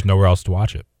because there was nowhere else to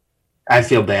watch it. I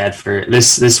feel bad for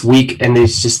this week, and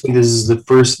it's just think this is the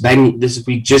first venue.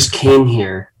 We just came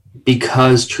here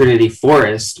because Trinity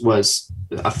Forest was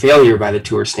a failure by the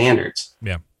tour standards.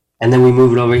 Yeah. And then we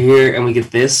move it over here and we get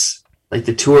this. Like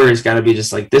the tour has got to be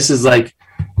just like, this is like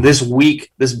this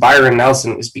week, this Byron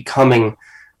Nelson is becoming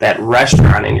that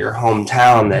restaurant in your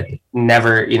hometown that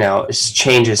never,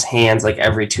 changes hands like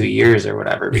every 2 years or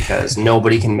whatever because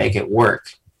nobody can make it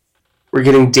work. We're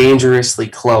getting dangerously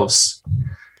close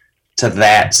to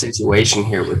that situation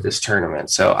here with this tournament.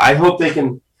 So I hope they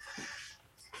can.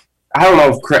 I don't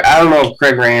know if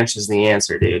Craig Ranch is the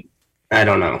answer, dude. I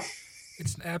don't know.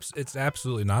 It's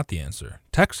absolutely not the answer.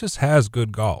 Texas has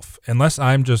good golf. Unless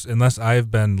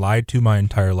I've been lied to my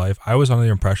entire life, I was under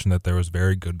the impression that there was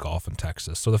very good golf in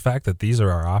Texas. So the fact that these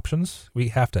are our options, we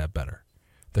have to have better.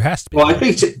 There has to be. Well, I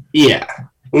think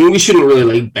we shouldn't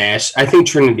really bash. I think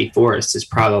Trinity Forest is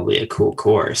probably a cool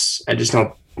course. I just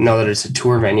don't know that it's a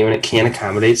tour venue and it can't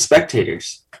accommodate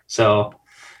spectators. So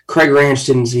Craig Ranch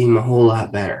didn't seem a whole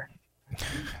lot better.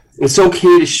 It's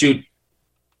okay to shoot.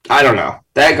 I don't know.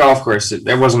 That golf course,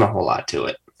 there wasn't a whole lot to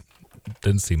it.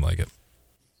 Didn't seem like it.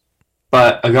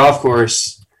 But a golf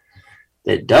course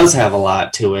that does have a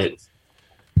lot to it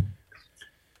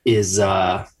is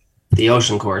the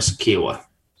Ocean Course, Kiawah.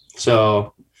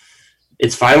 So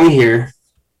it's finally here.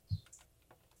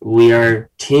 We are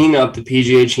teeing up the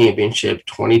PGA Championship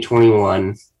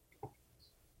 2021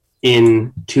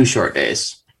 in 2 short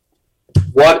days.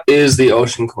 What is the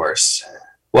Ocean Course?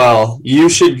 Well, you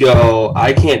should go.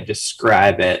 I can't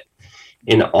describe it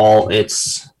in all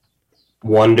its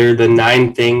wonder. The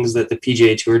 9 things that the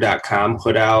PGAtour.com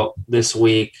put out this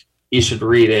week, you should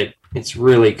read it. It's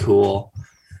really cool.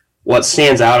 What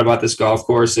stands out about this golf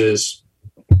course is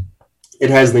it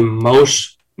has the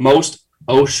most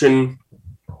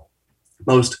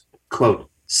quote,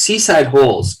 seaside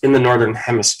holes in the Northern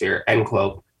Hemisphere, end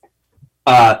quote.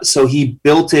 So he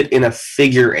built it in a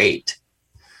figure 8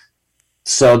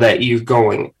 so that you're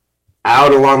going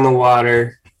out along the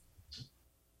water,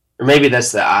 or maybe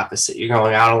that's the opposite. You're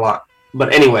going out along,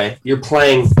 but anyway, you're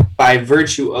playing by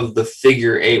virtue of the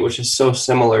figure 8, which is so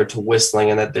similar to whistling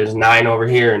in that there's 9 over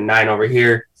here and 9 over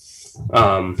here.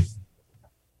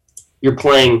 You're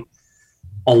playing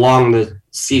along the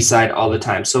seaside all the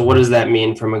time. So what does that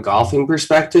mean from a golfing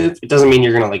perspective? It doesn't mean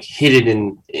you're going to like hit it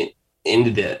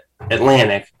into the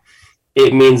Atlantic.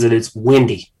 It means that it's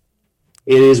windy.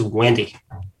 It is windy.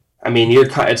 I mean,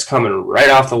 it's coming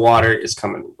right off the water. It's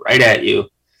coming right at you.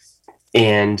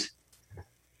 And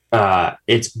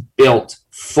it's built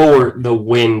for the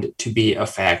wind to be a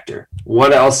factor.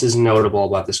 What else is notable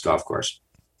about this golf course?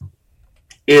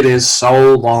 It is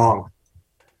so long.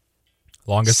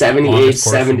 Longest 70.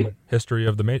 History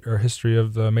of the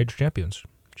major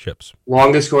championships.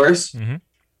 Longest course? Mm-hmm.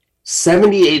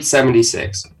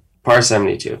 78-76, par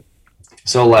 72.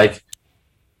 So like,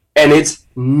 and it's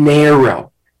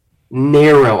narrow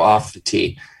off the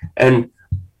tee. And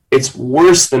it's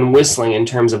worse than Whistling in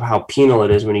terms of how penal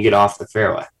it is when you get off the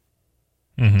fairway.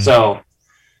 Mm-hmm. So,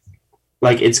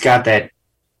 like, it's got that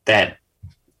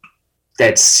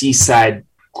seaside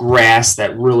grass,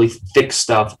 that really thick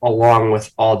stuff, along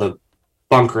with all the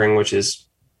bunkering, which is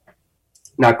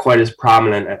not quite as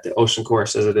prominent at the Ocean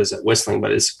Course as it is at Whistling,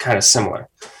 but it's kind of similar.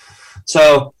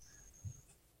 So,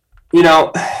 you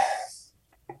know,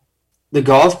 the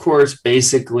golf course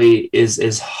basically is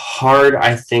as hard,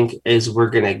 I think, as we're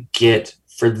going to get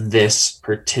for this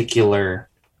particular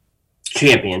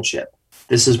championship.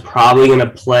 This is probably going to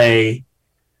play,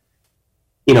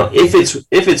 you know, if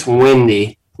it's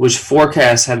windy, which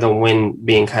forecasts had the wind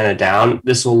being kind of down,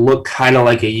 this will look kind of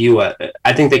like a U.S.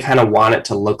 I think they kind of want it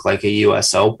to look like a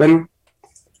U.S. Open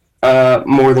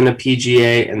more than a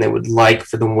PGA, and they would like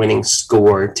for the winning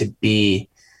score to be,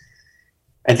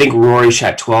 I think Rory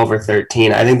shot 12 or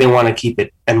 13. I think they want to keep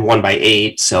it and won by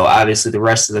 8. So obviously the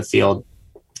rest of the field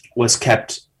was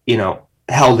kept, you know,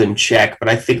 held in check. But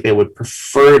I think they would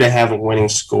prefer to have a winning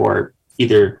score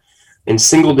either in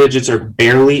single digits or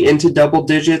barely into double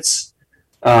digits.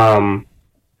 However,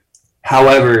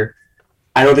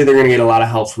 I don't think they're going to get a lot of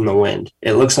help from the wind.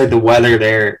 It looks like the weather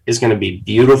there is going to be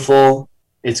beautiful.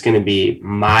 It's going to be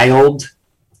mild.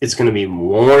 It's going to be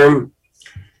warm.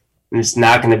 And it's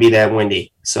not going to be that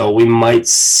windy. So we might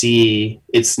see,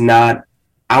 it's not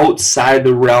outside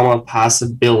the realm of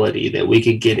possibility that we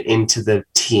could get into the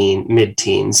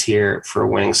mid-teens here for a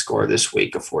winning score this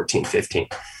week of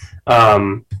 14-15.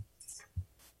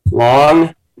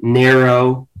 Long,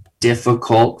 narrow,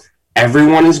 difficult.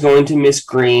 Everyone is going to miss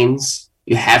greens.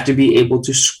 You have to be able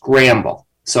to scramble.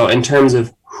 So in terms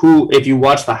of if you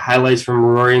watch the highlights from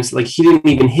Rory, like, he didn't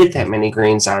even hit that many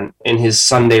greens in his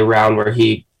Sunday round where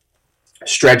he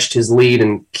stretched his lead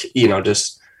and, you know,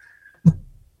 just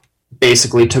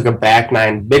basically took a back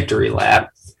nine victory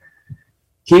lap.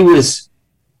 He was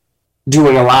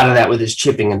doing a lot of that with his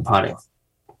chipping and putting.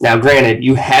 Now, granted,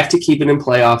 you have to keep it in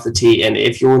play off the tee, and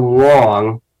if you're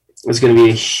long, it's going to be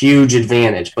a huge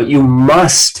advantage, but you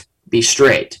must be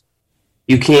straight.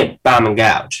 You can't bomb and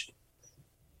gouge.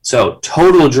 So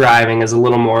total driving is a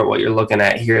little more what you're looking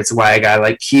at here. It's why a guy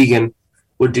like Keegan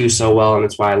would do so well, and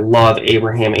it's why I love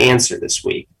Abraham Ancer this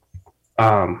week,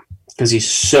 because he's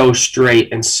so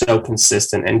straight and so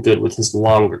consistent and good with his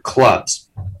longer clubs.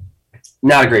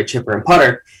 Not a great chipper and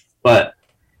putter, but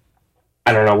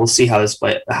I don't know. We'll see how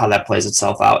that plays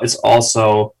itself out. It's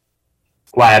also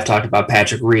why I've talked about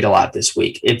Patrick Reed a lot this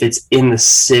week. If it's in the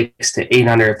 6 to 8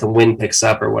 under, if the wind picks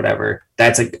up or whatever,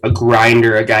 that's a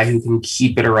grinder, a guy who can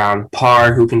keep it around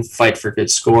par, who can fight for good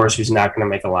scores, who's not going to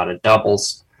make a lot of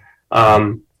doubles.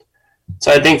 So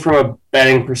I think from a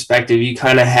betting perspective, you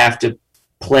kind of have to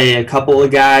play a couple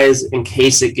of guys in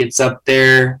case it gets up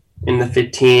there in the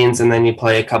 15s, and then you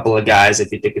play a couple of guys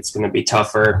if you think it's going to be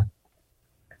tougher,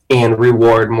 and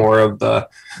reward more of the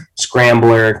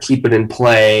scrambler, keep it in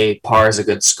play, par is a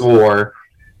good score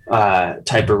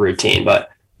type of routine. But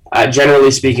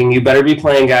generally speaking, you better be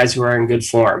playing guys who are in good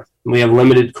form. We have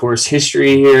limited course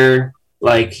history here.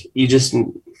 Like, you just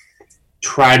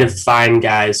try to find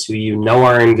guys who you know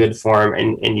are in good form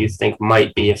and you think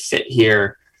might be a fit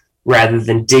here, rather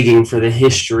than digging for the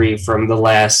history from the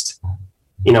last,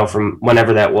 you know, from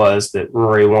whenever that was that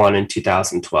Rory won in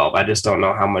 2012. I just don't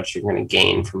know how much you're going to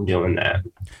gain from doing that.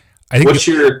 I think what's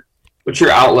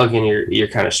your outlook and your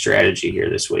kind of strategy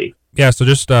here this week? Yeah, so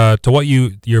just to what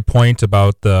your point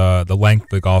about the length of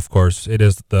the golf course, it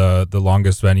is the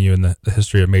longest venue in the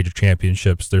history of major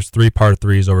championships. There's 3 par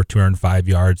 3s over 205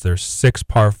 yards. There's 6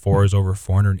 par 4s over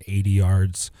 480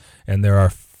 yards, and there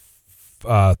are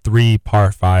 3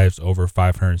 par 5s over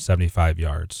 575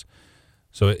 yards.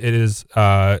 So it is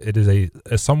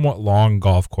a somewhat long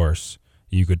golf course,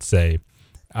 you could say.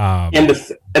 And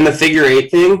the figure 8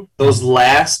 thing,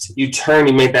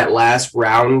 you make that last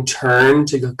round turn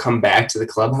to come back to the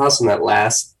clubhouse, and that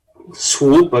last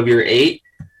swoop of your 8,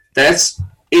 that's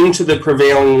into the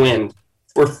prevailing wind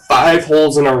for 5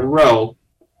 holes in a row,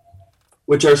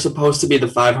 which are supposed to be the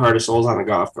 5 hardest holes on the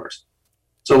golf course.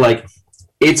 So, like,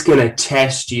 it's going to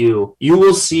test you. You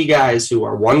will see guys who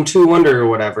are 1-2 under or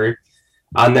whatever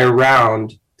on their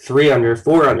round, 3 under,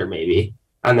 4 under maybe,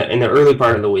 in the early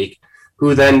part of the week,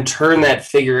 who then turn that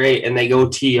figure eight and they go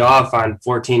tee off on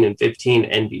 14 and 15,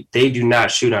 and they do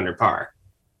not shoot under par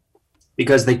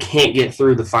because they can't get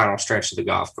through the final stretch of the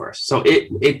golf course. So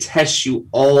it tests you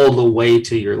all the way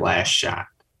to your last shot.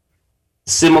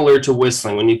 Similar to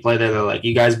whistling, when you play there, they're like,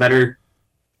 you guys better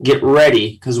get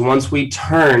ready, because once we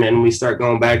turn and we start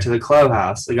going back to the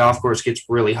clubhouse, the golf course gets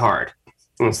really hard.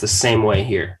 And it's the same way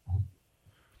here.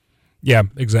 Yeah,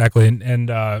 exactly.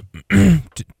 And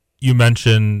you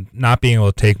mentioned not being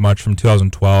able to take much from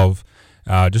 2012,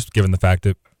 just given the fact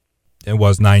that it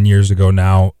was 9 years ago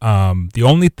now. The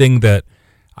only thing that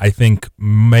I think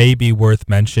may be worth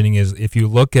mentioning is if you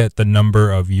look at the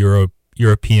number of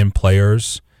European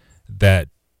players that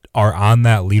are on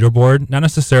that leaderboard, not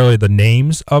necessarily the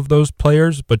names of those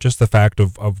players, but just the fact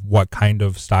of what kind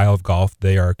of style of golf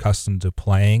they are accustomed to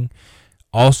playing.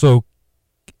 Also,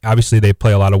 obviously, they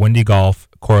play a lot of windy golf,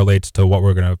 correlates to what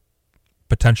we're going to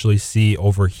potentially see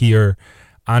over here.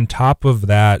 On top of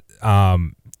that,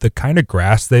 the kind of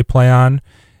grass they play on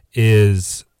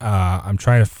is, I'm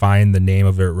trying to find the name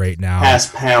of it right now.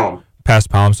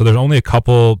 Paspalum. So there's only a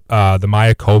couple, the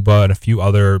Mayakoba and a few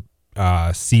other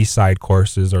seaside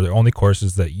courses are the only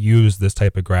courses that use this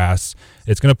type of grass.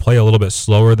 It's going to play a little bit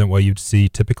slower than what you'd see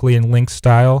typically in links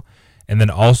style. And then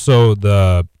also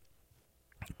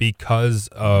because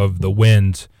of the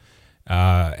wind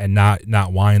and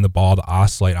not wanting the ball to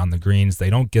oscillate on the greens, they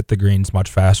don't get the greens much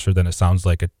faster than it sounds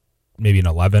like maybe an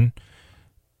 11.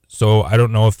 So I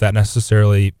don't know if that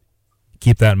necessarily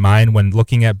keep that in mind when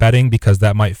looking at betting, because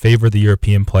that might favor the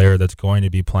European player that's going to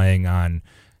be playing on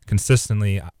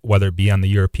consistently, whether it be on the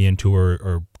European tour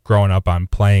or growing up on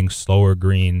playing slower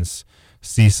greens,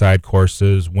 seaside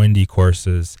courses, windy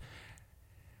courses.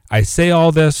 I say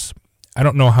all this, I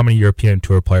don't know how many European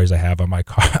tour players I have on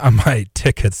my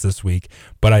tickets this week,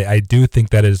 but I do think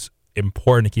that is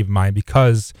important to keep in mind,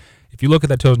 because if you look at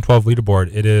that 2012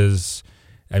 leaderboard, it is,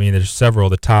 I mean, there's several.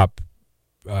 The top,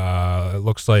 it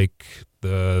looks like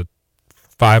the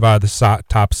 5 out of the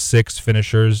top 6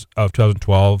 finishers of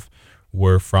 2012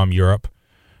 were from Europe.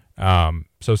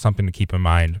 So something to keep in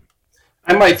mind.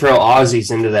 I might throw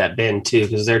Aussies into that bin too,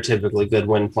 because they're typically good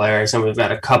win players. And we've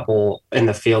got a couple in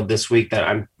the field this week that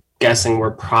I'm guessing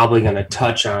we're probably going to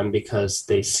touch on because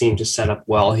they seem to set up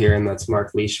well here, and that's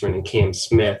Mark Leishman and Cam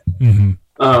Smith.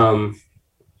 Mm-hmm.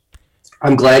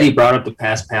 I'm glad he brought up the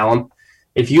Paspalum.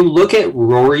 If you look at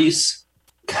Rory's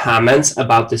comments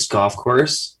about this golf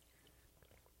course,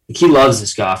 he loves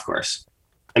this golf course.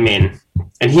 I mean,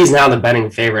 and he's now the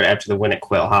betting favorite after the win at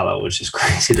Quail Hollow, which is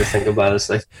crazy to think about. It's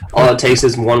like all it takes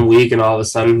is 1 week, and all of a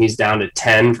sudden he's down to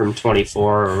 10 from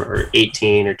 24 or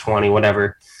 18 or 20,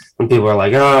 whatever. When people are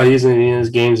like, oh, he's in his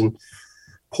games in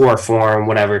poor form,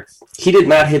 whatever. He did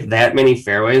not hit that many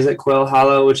fairways at Quail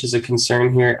Hollow, which is a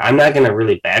concern here. I'm not going to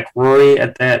really back Rory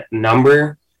at that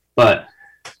number, but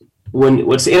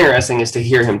what's interesting is to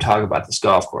hear him talk about this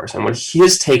golf course. And what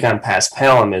his take on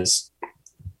Paspalum is,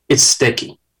 it's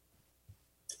sticky.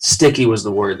 Sticky was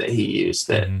the word that he used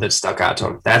that stuck out to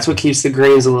him. That's what keeps the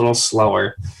greens a little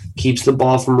slower, keeps the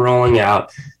ball from rolling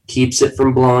out, keeps it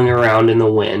from blowing around in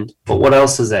the wind. But what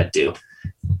else does that do?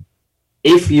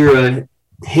 If you're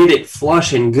hit it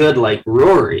flush and good like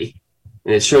Rory,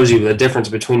 and it shows you the difference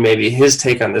between maybe his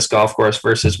take on this golf course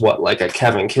versus what like a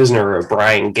Kevin Kisner or a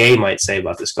Brian Gay might say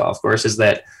about this golf course, is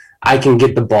that I can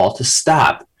get the ball to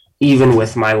stop even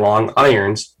with my long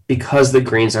irons because the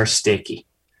greens are sticky.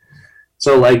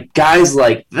 So like guys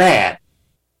like that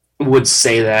would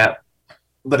say that,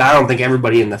 but I don't think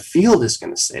everybody in the field is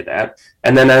going to say that.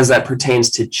 And then as that pertains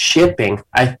to chipping,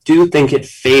 I do think it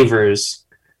favors,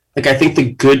 like I think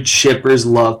the good chippers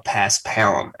love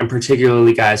Paspalum, and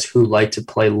particularly guys who like to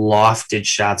play lofted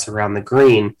shots around the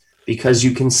green, because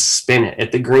you can spin it.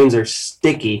 If the greens are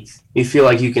sticky, you feel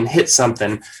like you can hit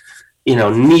something,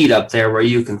 neat up there where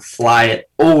you can fly it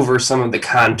over some of the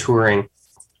contouring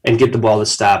and get the ball to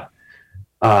stop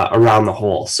around the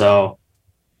hole. So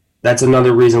that's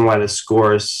another reason why the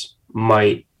scores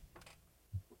might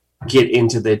get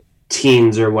into the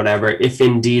teens or whatever, if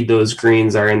indeed those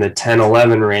greens are in the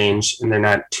 10-11 range and they're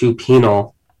not too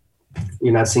penal.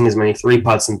 You're not seeing as many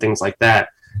 3-putts and things like that.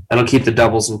 That'll keep the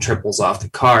doubles and triples off the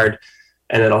card,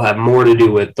 and it'll have more to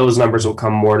do with, those numbers will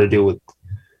have more to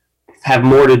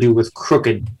do with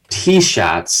crooked tee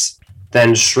shots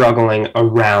than struggling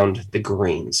around the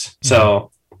greens. Mm-hmm.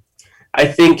 So I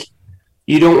think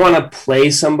you don't want to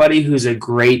play somebody who's a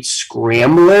great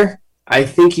scrambler. I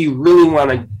think you really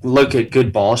want to look at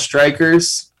good ball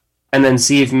strikers and then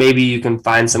see if maybe you can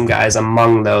find some guys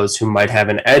among those who might have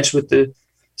an edge with the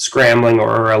scrambling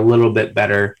or a little bit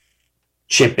better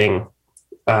chipping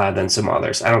than some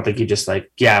others. I don't think you just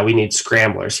like, yeah, we need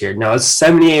scramblers here. No, it's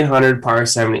 7,800 par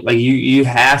 70. Like you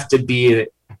have to be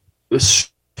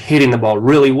hitting the ball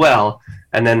really well,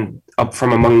 and then up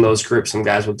from among those groups, some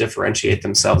guys will differentiate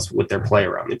themselves with their play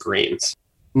around the greens.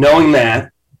 Knowing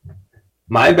that,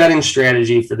 my betting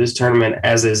strategy for this tournament,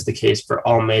 as is the case for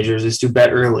all majors, is to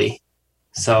bet early.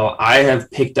 So I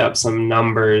have picked up some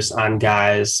numbers on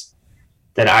guys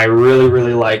that I really,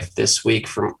 really like this week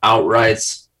from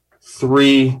outrights.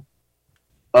 3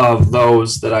 of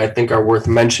those that I think are worth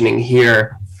mentioning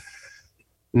here.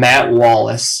 Matt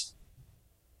Wallace,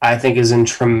 I think, is in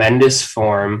tremendous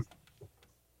form.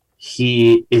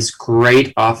 He is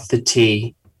great off the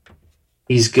tee.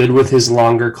 He's good with his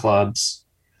longer clubs.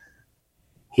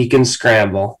 He can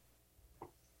scramble.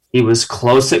 He was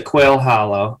close at Quail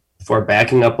Hollow before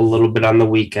backing up a little bit on the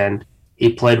weekend.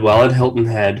 He played well at Hilton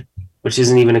Head, which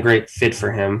isn't even a great fit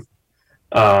for him.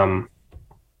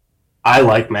 I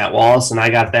like Matt Wallace, and I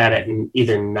got that at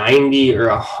either 90 or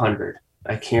 100.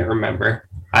 I can't remember.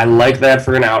 I like that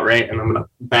for an outright, and I'm going to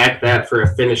back that for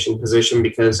a finishing position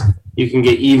because you can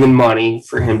get even money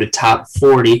for him to top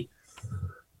 40.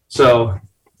 So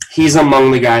he's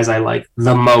among the guys I like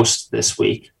the most this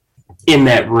week in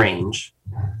that range.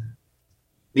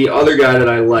 The other guy that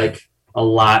I like a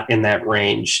lot in that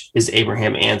range is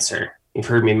Abraham Ancer. You've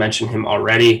heard me mention him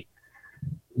already.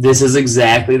 This is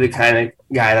exactly the kind of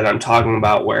guy that I'm talking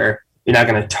about where you're not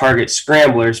going to target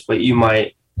scramblers, but you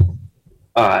might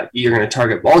you're going to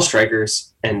target ball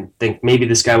strikers and think maybe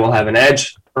this guy will have an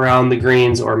edge around the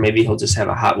greens, or maybe he'll just have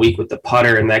a hot week with the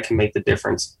putter, and that can make the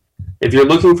difference. If you're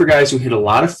looking for guys who hit a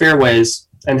lot of fairways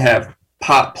and have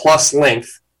pot plus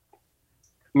length,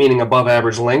 meaning above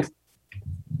average length,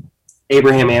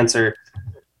 Abraham Ancer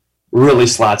really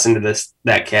slots into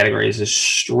that category. He's as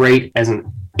straight as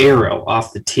an arrow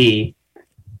off the tee.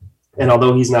 And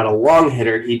although he's not a long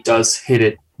hitter, he does hit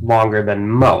it longer than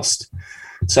most.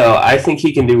 So I think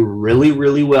he can do really,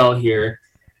 really well here.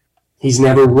 He's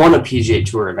never won a PGA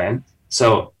Tour event.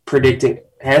 So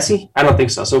has he? I don't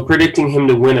think so. So predicting him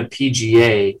to win a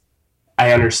PGA,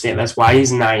 I understand. That's why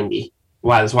he's 90.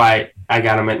 That's why I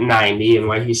got him at 90, and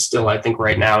why he's still, I think,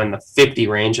 right now in the 50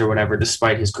 range or whatever,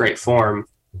 despite his great form.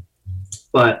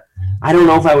 But I don't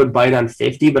know if I would bite on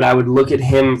 50, but I would look at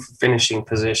him for finishing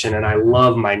position, and I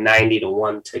love my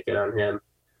 90-1 ticket on him.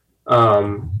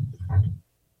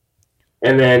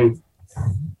 And then,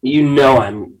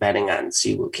 I'm betting on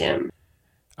Siwoo Kim.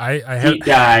 I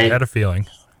had a feeling.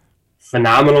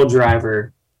 Phenomenal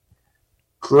driver,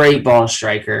 great ball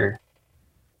striker.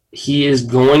 He is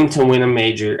going to win a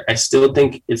major. I still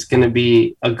think it's going to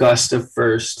be Augusta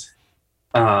first,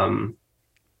 because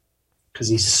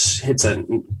he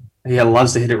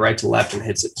loves to hit it right to left and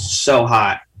hits it so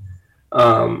hot.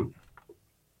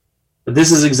 But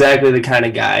this is exactly the kind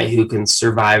of guy who can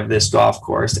survive this golf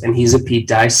course, and he's a Pete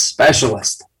Dye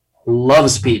specialist.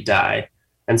 Loves Pete Dye.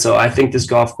 And so I think this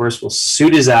golf course will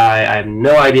suit his eye. I have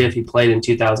no idea if he played in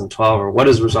 2012 or what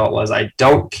his result was. I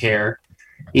don't care.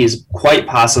 He is quite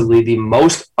possibly the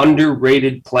most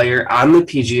underrated player on the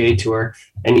PGA Tour.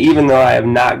 And even though I have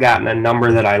not gotten a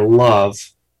number that I love,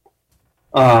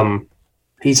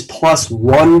 he's plus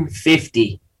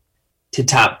 150 to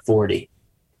top 40.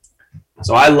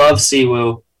 So I love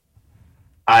Siwoo,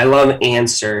 I love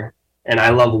Ancer, and I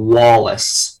love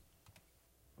Wallace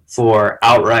for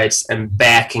outrights and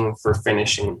backing for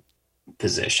finishing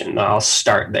position. I'll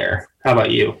start there. How about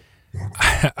you?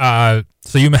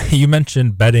 So you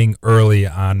mentioned betting early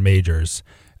on majors.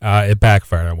 It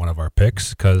backfired on one of our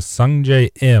picks because Sungjae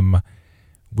Im,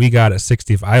 we got at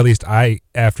 65. At least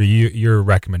after your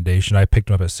recommendation, I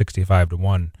picked him up at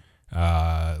 65-1.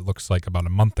 Looks like about a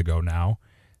month ago now.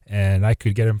 And I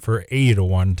could get him for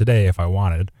 80-1 today if I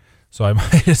wanted. So I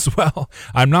might as well.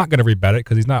 I'm not going to rebet it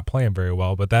because he's not playing very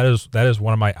well. But that is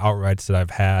one of my outrights that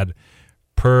I've had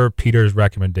per Peter's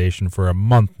recommendation for a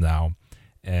month now,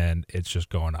 and it's just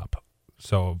going up.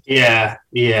 So yeah,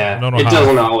 it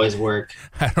doesn't always work.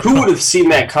 Who would have seen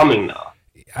that coming though?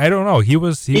 I don't know.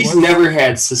 He's never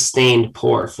had sustained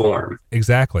poor form.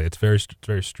 Exactly. It's very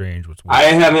strange. I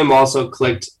have him also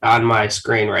clicked on my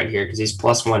screen right here because he's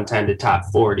plus 110 to top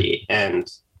 40.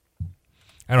 And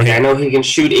I know he can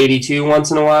shoot 82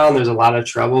 once in a while, and there's a lot of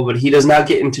trouble, but he does not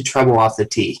get into trouble off the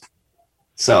tee.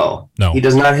 So no. He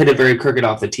does not hit it very crooked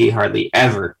off the tee hardly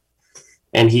ever.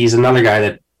 And he's another guy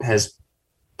that has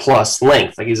plus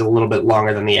length. Like he's a little bit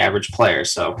longer than the average player.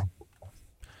 So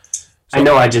I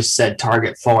know I just said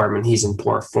target form and he's in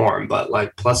poor form, but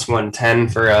like plus 110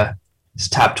 for his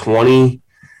top 20,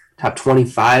 top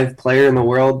 25 player in the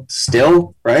world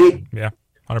still, right? Yeah,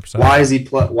 100%. Why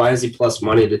is he plus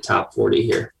money to top 40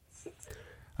 here?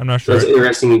 I'm not sure. It's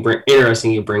interesting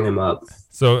you bring him up.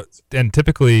 So, and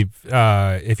typically,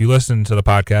 if you listen to the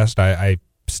podcast, I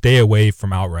stay away from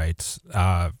outrights.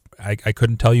 I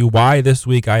couldn't tell you why this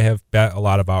week I have bet a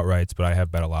lot of outrights, but I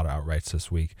have bet a lot of outrights this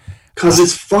week. Because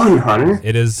it's fun, Hunter.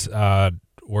 It is.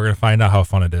 We're going to find out how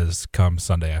fun it is come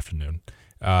Sunday afternoon.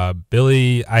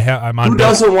 Billy, I'm on. Who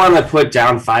doesn't want to put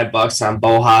down $5 on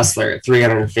Bo Hostler at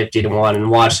 350 to 1 and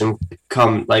watch him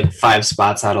come like 5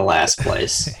 spots out of last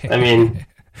place? I mean,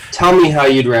 tell me how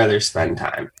you'd rather spend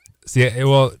time. See,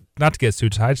 well, not to get too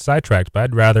sidetracked, but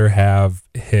I'd rather have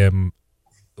him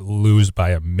lose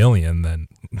by $1 million than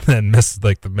miss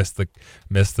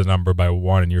the number by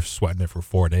 1, and you're sweating it for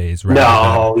 4 days.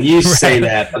 No, you say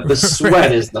that, but the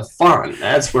sweat is the fun.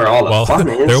 That's where all the fun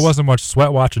is. There wasn't much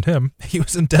sweat watching him. He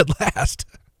was in dead last.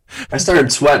 I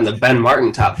started sweating the Ben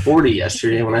Martin top 40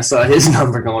 yesterday when I saw his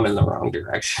number going in the wrong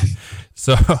direction.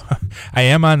 So I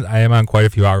am on quite a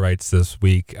few outrights this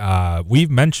week. We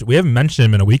haven't mentioned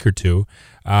him in a week or two.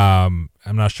 I'm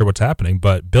not sure what's happening,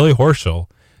 but Billy Horschel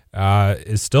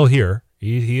is still here.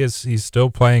 He's still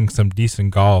playing some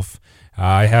decent golf.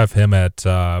 I have him at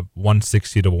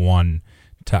 160 to 1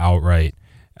 to outright.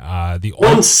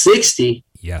 160?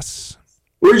 Yes.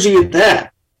 Where'd you get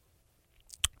that?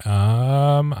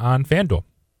 On FanDuel.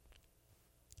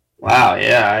 Wow,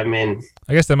 yeah, I mean,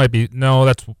 I guess that might be is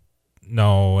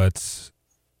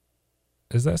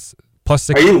this plus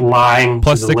 6? Are you lying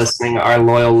plus to the our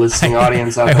loyal listening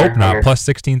audience out I there? hope not. Plus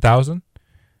 16,000.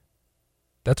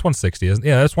 That's 160, isn't it?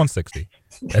 Yeah, that's 160.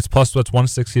 That's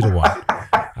 160 to 1.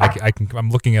 I'm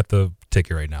looking at the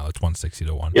ticket right now. It's 160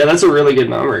 to 1. Yeah, that's a really good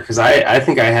number because I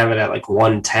think I have it at like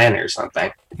 110 or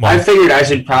something. Well, I figured I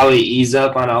should probably ease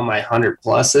up on all my 100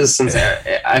 pluses since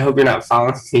I hope you're not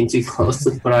following me too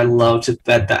closely, but I love to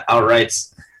bet the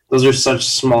outrights. Those are such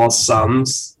small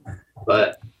sums,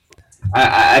 but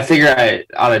I figure I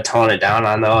ought to tone it down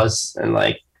on those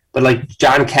but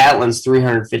John Catlin's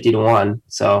 350 to 1,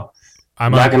 so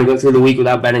I'm not going to go through the week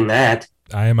without betting that.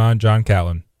 I am on John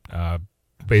Catlin.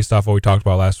 Based off what we talked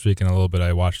about last week and a little bit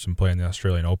I watched him play in the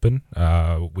Australian Open.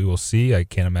 We will see. I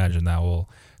can't imagine that will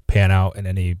pan out in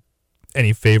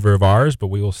any favor of ours, but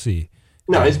we will see.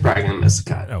 No, he's probably going to miss a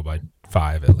cut. No, by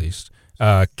 5 at least.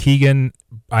 Keegan,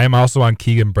 I am also on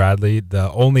Keegan Bradley. The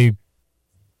only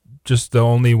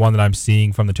one that I'm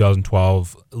seeing from the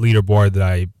 2012 leaderboard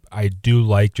that I do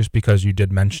like, just because you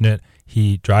did mention it,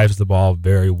 he drives the ball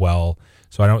very well,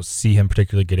 so I don't see him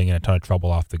particularly getting in a ton of trouble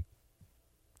off the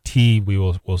tee.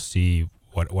 We'll see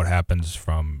what happens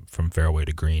from fairway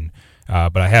to green,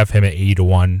 but I have him at 80 to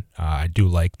 1. I do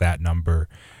like that number.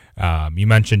 You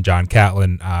mentioned John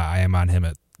Catlin. I am on him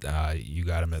at you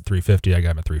got him at 350. I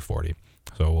got him at 340.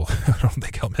 So I don't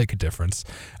think he'll make a difference.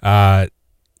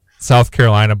 South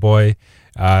Carolina boy,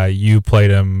 you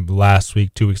played him last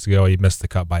week, 2 weeks ago. He missed the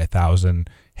cut by 1,000.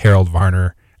 Harold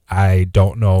Varner. I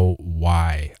don't know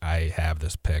why I have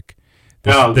this pick.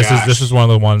 This is one of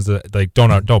the ones that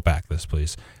don't back this,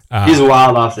 please. He's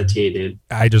wild off the tee, dude.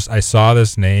 I saw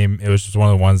this name. It was just one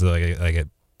of the ones that I had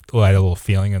a little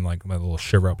feeling and like my little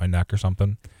shiver up my neck or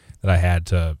something that I had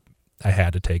to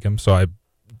take him. So I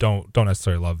don't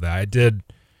necessarily love that. I did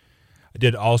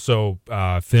also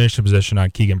finish the position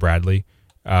on Keegan Bradley.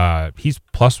 He's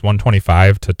plus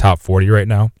 125 to top 40 right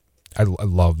now. I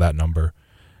love that number.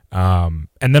 And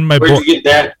then where'd you get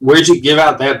that? Where'd you give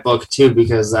out that book too?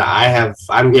 Because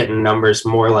I'm getting numbers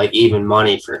more like even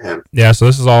money for him. Yeah, so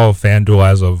this is all FanDuel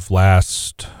as of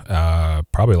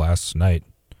probably last night,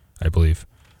 I believe.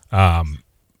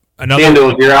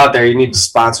 FanDuel, if you're out there, you need to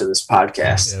sponsor this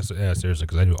podcast. Yeah, seriously,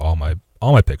 because I do all my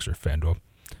picks are FanDuel.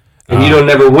 And you don't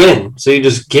never win, so you're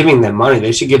just giving them money.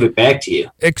 They should give it back to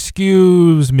you.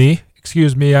 Excuse me.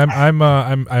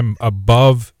 I'm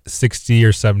above 60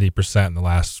 or 70% in the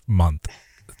last month.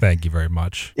 Thank you very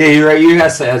much. Yeah, you're right. You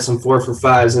have to add some 4 for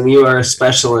 5s, and you are a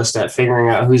specialist at figuring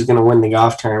out who's going to win the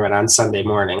golf tournament on Sunday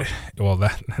morning. Well,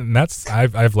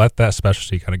 I've let that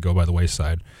specialty kind of go by the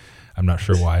wayside. I'm not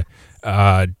sure why.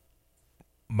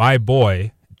 My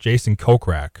boy Jason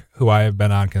Kokrak, who I have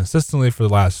been on consistently for the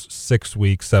last 6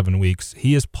 weeks, 7 weeks,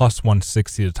 he is plus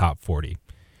 160 to top 40.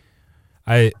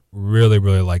 I really,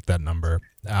 really like that number.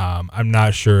 I'm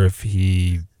not sure if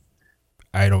can't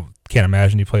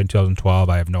imagine he played in 2012.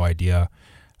 I have no idea.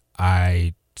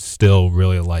 I still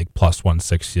really like plus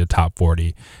 160 to top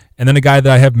 40. And then a guy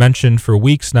that I have mentioned for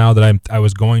weeks now that I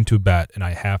was going to bet, and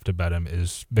I have to bet him,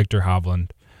 is Victor Hovland.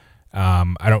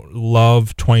 I don't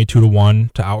love 22 to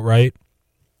 1 to outright,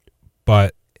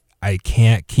 but I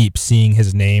can't keep seeing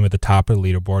his name at the top of the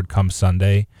leaderboard come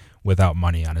Sunday without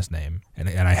money on his name. And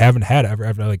I haven't had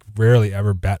rarely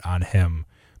ever bet on him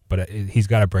but he's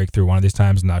got to break through one of these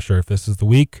times. I'm not sure if this is the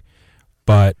week,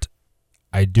 but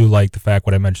I do like the fact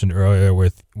what I mentioned earlier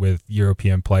with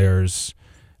European players.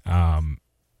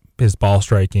 His ball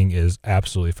striking is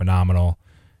absolutely phenomenal.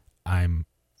 I'm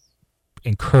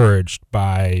encouraged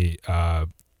by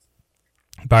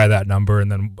that number.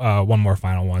 And then one more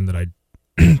final one that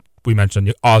we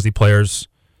mentioned, Aussie players,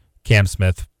 Cam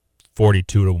Smith,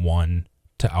 42-1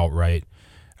 to outright.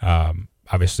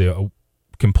 Obviously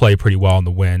can play pretty well in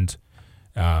the wind,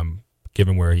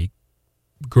 given where he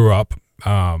grew up.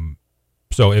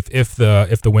 So if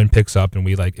the wind picks up and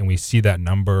we see that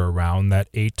number around that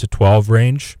 8 to 12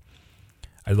 range,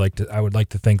 I would like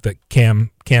to think that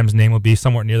Cam's name will be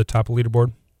somewhere near the top of the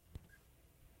leaderboard.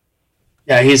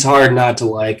 Yeah, he's hard not to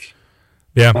like.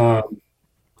 Yeah.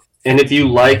 And if you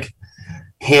like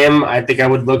him, I think I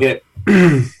would look at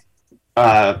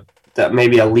that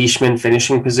maybe a Leishman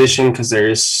finishing position, because there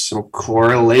is some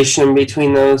correlation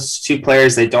between those two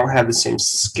players. They don't have the same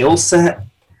skill set.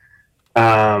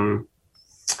 And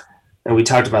we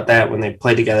talked about that when they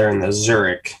played together in the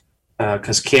Zurich,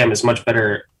 because Cam is much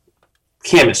better.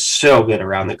 Cam is so good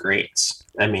around the greats.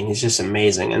 I mean, he's just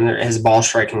amazing. And his ball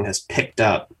striking has picked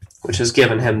up, which has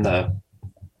given him the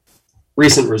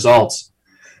recent results.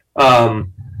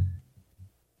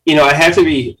 I have to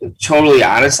be totally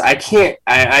honest.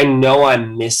 I know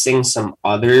I'm missing some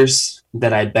others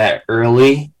that I bet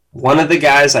early. One of the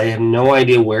guys, I have no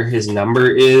idea where his number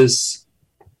is,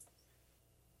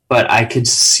 but I could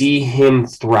see him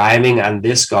thriving on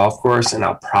this golf course, and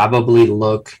I'll probably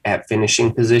look at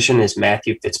finishing position, is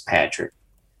Matthew Fitzpatrick.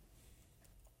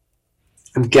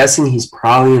 I'm guessing he's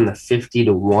probably in the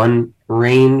 50-1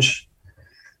 range.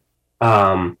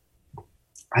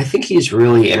 I think he's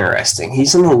really interesting.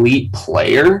 He's an elite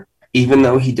player, even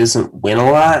though he doesn't win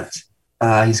a lot.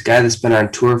 He's a guy that's been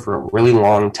on tour for a really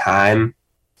long time,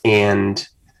 and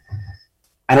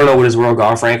I don't know what his world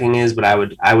golf ranking is, but I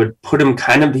would put him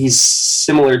he's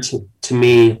similar to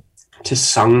me to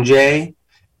Sung Jae,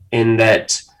 in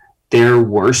that their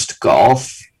worst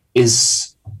golf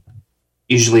is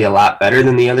usually a lot better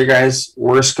than the other guy's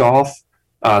worst golf.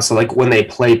 So like when they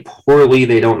play poorly,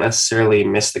 they don't necessarily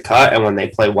miss the cut, and when they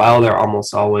play well, they're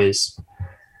almost always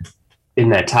in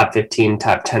that top 15,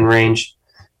 top 10 range.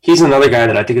 He's another guy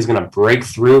that I think is going to break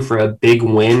through for a big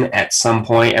win at some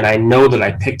point, and I know that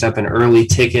I picked up an early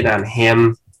ticket on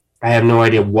him. I have no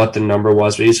idea what the number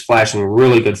was, but he's flashing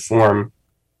really good form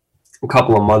a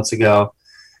couple of months ago.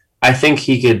 I think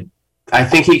he could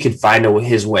find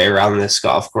his way around this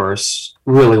golf course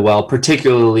really well,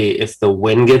 particularly if the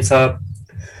wind gets up.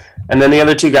 And then the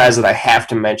other two guys that I have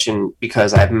to mention,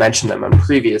 because I've mentioned them on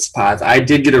previous pods, I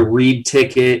did get a Reed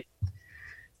ticket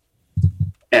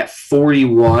at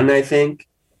 41, I think.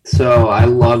 So I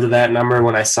loved that number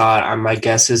when I saw it. My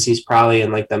guess is he's probably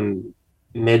in like the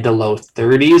mid to low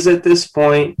 30s at this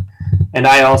point. And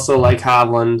I also like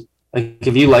Hovland. Like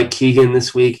if you like Keegan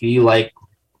this week, if you like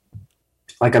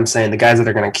I'm saying, the guys that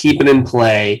are going to keep it in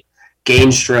play,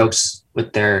 gain strokes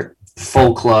with their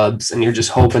full clubs, and you're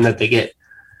just hoping that they get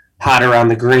hot around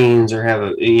the greens or have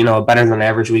a better than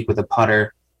average week with a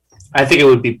putter. I think it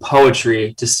would be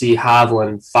poetry to see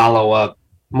Hovland follow up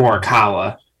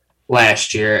Morikawa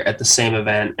last year at the same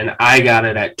event, and I got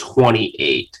it at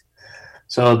 28.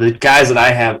 So the guys that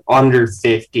I have under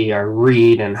 50 are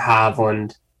Reed and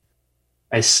Hovland.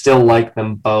 I still like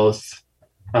them both.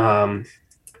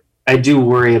 I do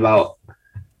worry about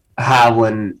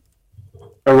Hovland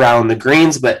around the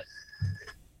greens, but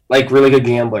like really good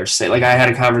gamblers say, like I had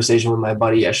a conversation with my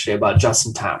buddy yesterday about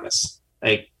Justin Thomas.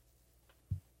 Like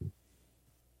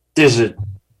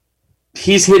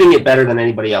he's hitting it better than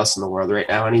anybody else in the world right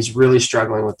now, and he's really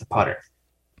struggling with the putter.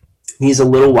 He's a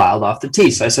little wild off the tee.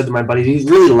 So I said to my buddy, do you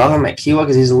really love him at Kiawah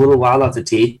because he's a little wild off the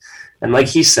tee? And like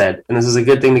he said, and this is a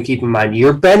good thing to keep in mind,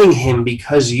 you're betting him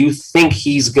because you think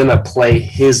he's going to play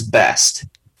his best,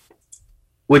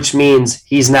 which means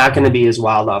he's not going to be as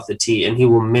wild off the tee, and he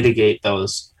will mitigate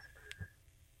those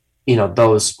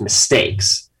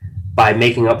mistakes by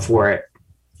making up for it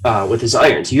with his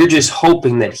irons. You're just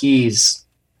hoping that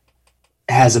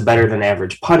has a better than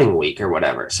average putting week or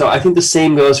whatever. So I think the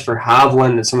same goes for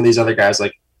Hovland and some of these other guys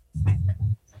like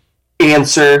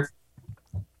Answer.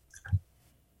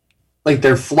 Like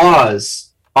their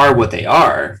flaws are what they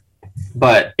are,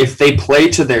 but if they play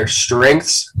to their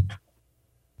strengths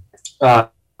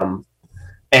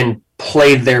and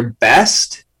play their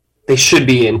best, they should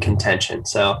be in contention.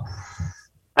 So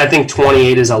I think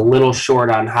 28 is a little short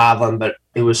on Hovland, but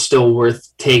it was still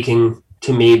worth taking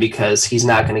to me because he's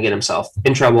not going to get himself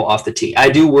in trouble off the tee. I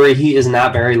do worry he is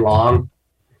not very long.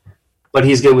 but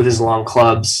he's good with his long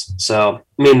clubs. So,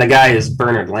 I mean, the guy is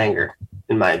Bernard Langer,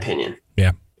 in my opinion.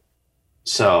 Yeah.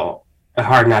 So,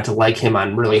 hard not to like him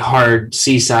on really hard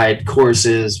seaside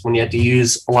courses when you have to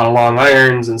use a lot of long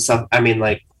irons and stuff. I mean,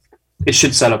 like, it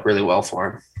should set up really well for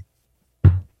him.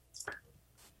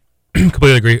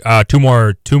 Completely agree.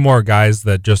 Two more guys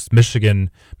that just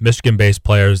Michigan-based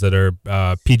players that are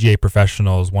PGA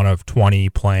professionals, one of 20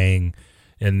 playing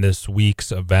in this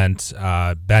week's event.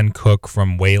 Ben Cook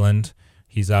from Wayland.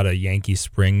 He's out of Yankee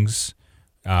Springs,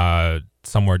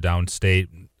 somewhere downstate.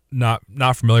 Not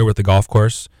familiar with the golf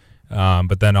course,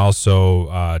 but then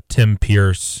also Tim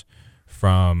Pierce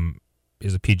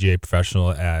is a PGA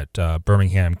professional at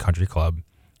Birmingham Country Club,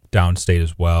 downstate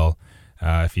as well.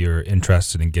 If you're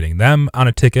interested in getting them on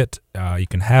a ticket, you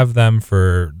can have them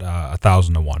for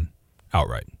 1,000 to 1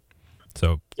 outright.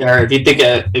 So yeah, if you think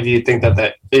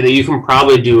that you can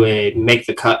probably do a make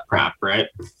the cut prop, right?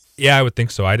 Yeah, I would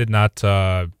think so. I did not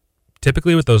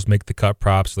typically with those make the cut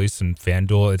props, at least in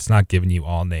FanDuel, it's not giving you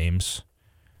all names.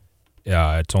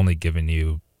 It's only giving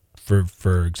you,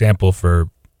 for example,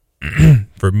 for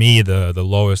me, the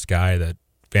lowest guy that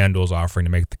FanDuel is offering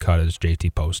to make the cut is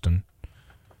JT Poston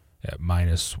at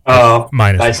minus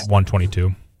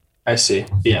 122. I see.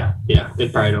 Yeah. They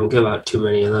probably don't give out too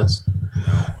many of those.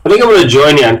 I think I'm going to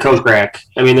join you on Kokrak.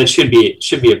 I mean, it should be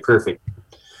a perfect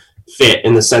fit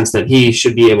in the sense that he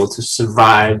should be able to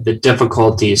survive the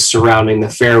difficulties surrounding the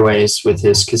fairways with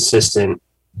his consistent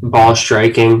ball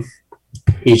striking.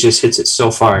 He just hits it so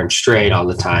far and straight all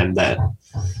the time that,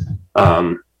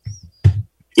 I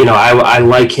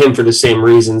like him for the same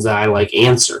reasons that I like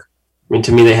Answer. I mean,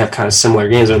 to me, they have kind of similar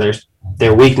games where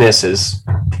their weakness is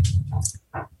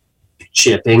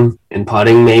chipping and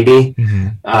putting, maybe.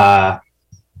 Mm-hmm.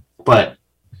 But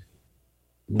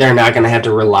they're not going to have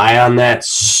to rely on that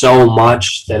so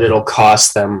much that it'll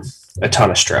cost them a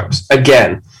ton of strokes.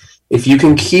 Again, if you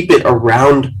can keep it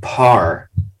around par,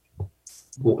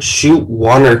 shoot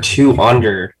 1 or 2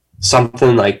 under,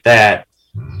 something like that,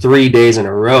 3 days in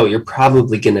a row, you're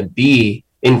probably going to be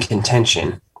in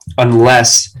contention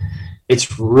unless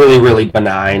it's really, really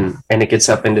benign and it gets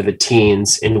up into the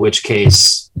teens, in which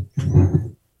case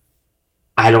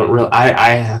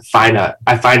I find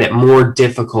it more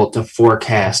difficult to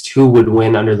forecast who would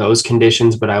win under those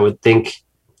conditions, but I would think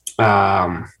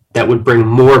that would bring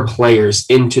more players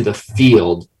into the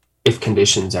field if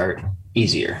conditions are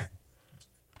easier.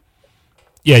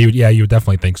 Yeah, you would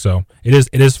definitely think so. It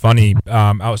is funny.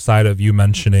 Outside of you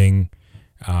mentioning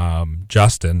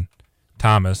Justin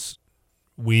Thomas,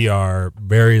 we are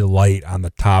very light on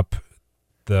the top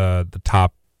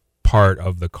part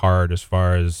of the card as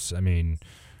far as, I mean,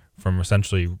 from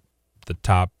essentially the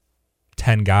top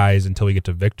 10 guys until we get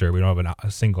to Victor. We don't have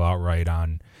a single outright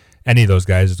on any of those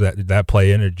guys. Did that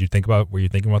play in, or were you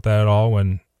thinking about that at all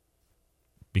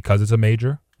because it's a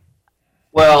major?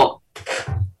 Well,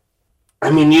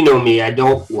 I mean, you know me, I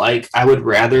would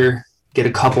rather get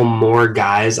a couple more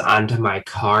guys onto my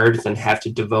card than have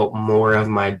to devote more of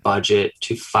my budget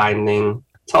to finding.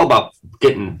 It's all about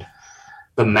getting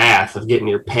the math of getting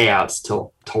your payouts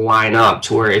to line up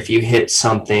to where if you hit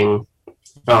something,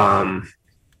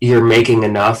 you're making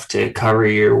enough to cover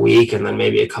your week and then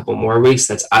maybe a couple more weeks.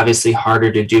 That's obviously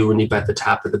harder to do when you bet the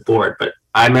top of the board. But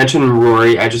I mentioned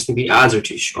Rory. I just think the odds are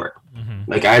too short. Mm-hmm.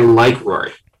 Like, I like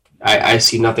Rory. I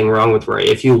see nothing wrong with Rory.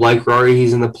 If you like Rory,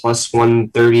 he's in the plus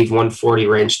 130, 140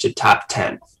 range to top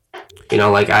 10.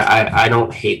 I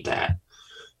don't hate that.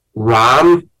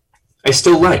 Rahm, I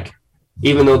still like,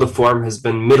 even though the form has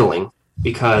been middling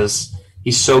because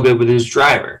he's so good with his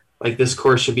driver. Like, this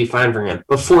course should be fine for him.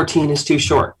 But 14 is too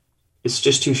short. It's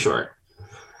just too short.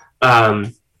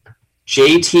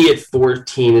 JT at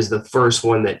 14 is the first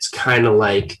one that's kind of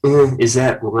like, is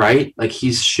that right? Like,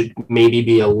 he should maybe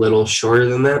be a little shorter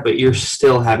than that, but you're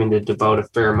still having to devote a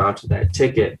fair amount to that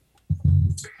ticket.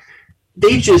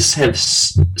 They just have,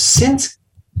 since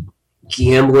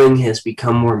gambling has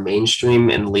become more mainstream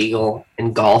and legal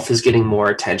and golf is getting more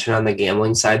attention on the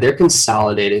gambling side, they're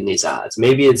consolidating these odds.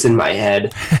 Maybe it's in my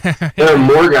head. There are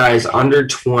more guys under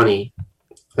 20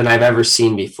 than I've ever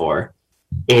seen before.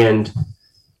 And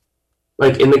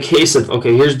like, in the case of,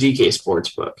 here's DK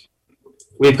Sportsbook.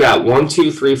 We've got 1,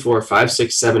 2, 3, 4, 5,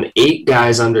 6, 7, 8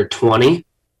 guys under 20,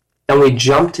 and we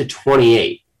jump to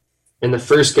 28. And the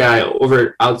first guy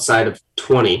over outside of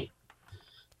 20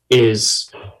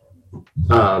 is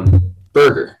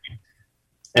Berger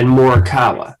and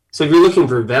Morikawa. So if you're looking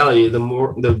for value,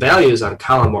 the value is on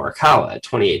Colin Morikawa at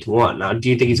 28-1. Now, do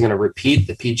you think he's going to repeat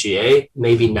the PGA?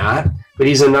 Maybe not, but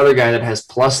he's another guy that has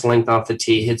plus length off the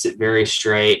tee, hits it very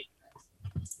straight.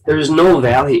 There's no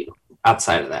value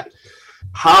outside of that.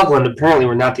 Hovland, apparently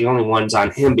we're not the only ones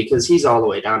on him because he's all the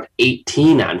way down to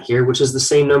 18 on here, which is the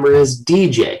same number as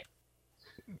DJ.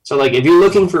 So, like, if you're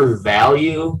looking for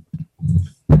value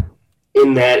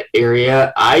in that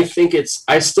area, I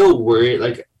still worry,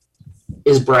 like,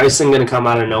 is Bryson going to come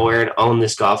out of nowhere and own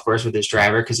this golf course with his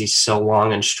driver because he's so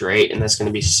long and straight, and that's going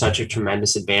to be such a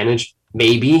tremendous advantage?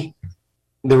 Maybe.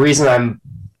 The reason I'm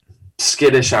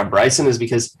skittish on Bryson is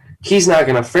because he's not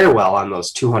going to fare well on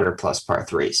those 200-plus par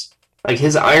threes. Like,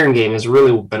 his iron game has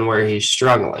really been where he's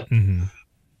struggling. Mm-hmm.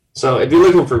 So if you're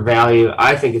looking for value,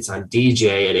 I think it's on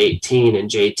DJ at 18 and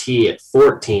JT at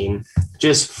 14.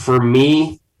 Just for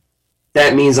me,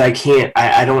 that means I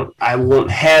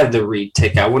won't have the Reed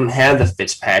ticket. I wouldn't have the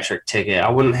Fitzpatrick ticket. I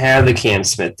wouldn't have the Cam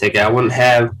Smith ticket. I wouldn't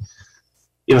have,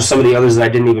 some of the others that I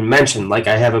didn't even mention. Like,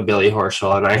 I have a Billy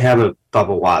Horschel and I have a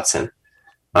Bubba Watson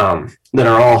that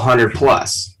are all 100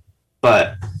 plus.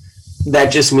 But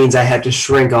that just means I have to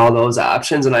shrink all those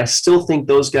options. And I still think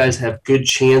those guys have good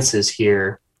chances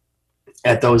here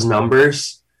at those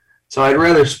numbers. So I'd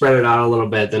rather spread it out a little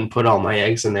bit than put all my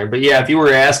eggs in there. But yeah, if you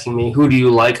were asking me who do you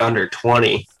like under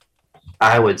 20,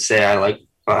 I would say I like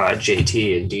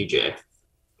JT and DJ.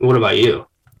 What about you?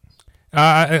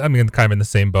 I mean, kind of in the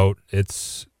same boat.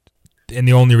 And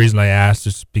the only reason I asked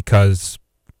is because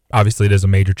obviously it is a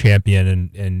major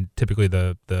champion, and typically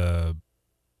the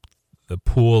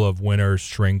pool of winners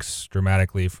shrinks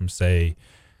dramatically from, say,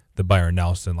 the Byron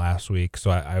Nelson last week.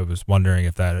 So I was wondering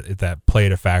if that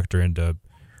played a factor into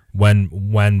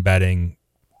when betting.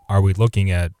 Are we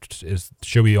looking at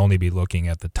should we only be looking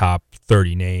at the top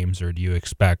 30 names, or do you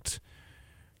expect,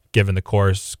 given the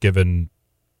course, given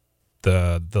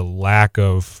the lack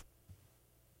of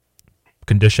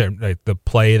condition, like the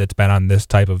play that's been on this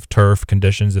type of turf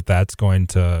conditions, if that's going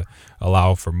to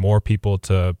allow for more people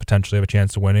to potentially have a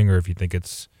chance of winning, or if you think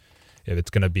if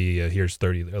it's going to be here's a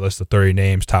list of 30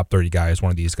 names, top 30 guys, one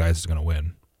of these guys is going to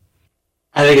win?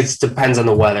 I think it depends on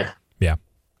the weather. Yeah.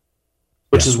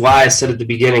 Which is why I said at the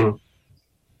beginning,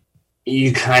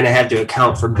 you kind of have to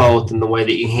account for both in the way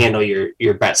that you handle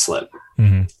your bet slip.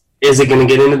 Mm-hmm. Is it going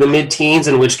to get into the mid-teens,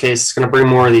 in which case it's going to bring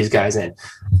more of these guys in?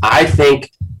 I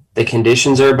think the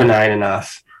conditions are benign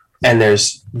enough, and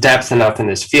there's depth enough in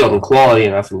this field and quality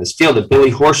enough in this field that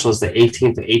Billy Horschel is the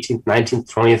 18th, 19th,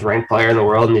 20th ranked player in the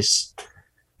world, and he's,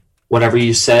 whatever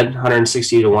you said,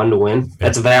 160 to 1 to win.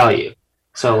 That's value.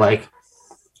 So, like,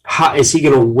 how is he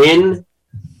going to win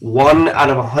one out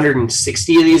of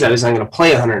 160 of these? I was not going to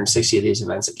play 160 of these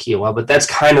events at Kiawah, but that's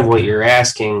kind of what you're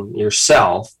asking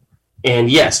yourself.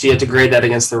 And yes, do you have to grade that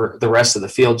against the rest of the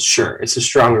field? Sure. It's a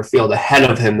stronger field ahead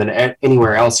of him than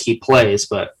anywhere else he plays,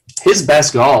 but his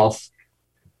best golf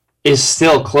is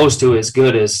still close to as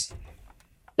good as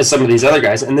some of these other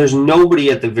guys. And there's nobody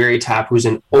at the very top who's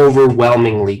in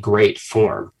overwhelmingly great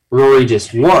form. Rory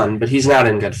just won, but he's not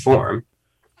in good form.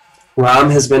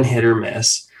 Rahm has been hit or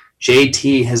miss.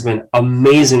 JT has been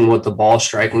amazing with the ball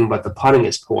striking, but the putting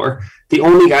is poor. The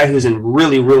only guy who's in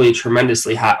really, really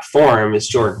tremendously hot form is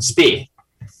Jordan Spieth.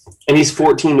 And he's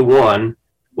 14 to 1,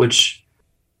 which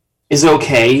is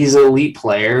okay. He's an elite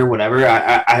player, whatever.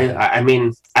 I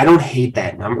mean, I don't hate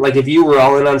that number. Like, if you were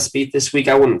all in on Spieth this week,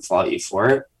 I wouldn't fault you for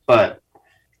it. But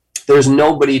there's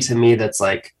nobody to me that's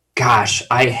like, gosh,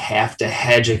 I have to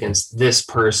hedge against this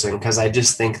person because I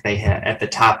just think they have at the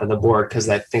top of the board because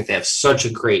I think they have such a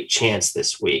great chance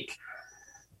this week,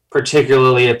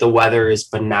 particularly if the weather is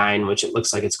benign, which it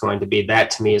looks like it's going to be. That,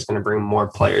 to me, is going to bring more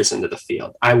players into the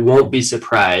field. I won't be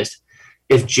surprised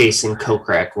if Jason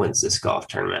Kokrak wins this golf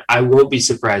tournament. I won't be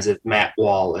surprised if Matt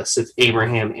Wallace, if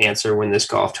Abraham Ancer win this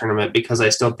golf tournament, because I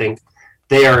still think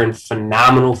they are in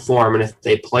phenomenal form, and if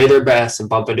they play their best and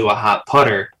bump into a hot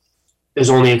putter, there's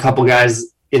only a couple guys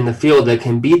in the field that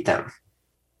can beat them.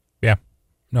 Yeah.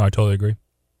 No, I totally agree.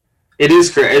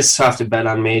 It's tough to bet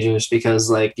on majors because,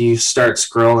 like, you start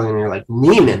scrolling and you're like,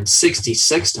 Neiman,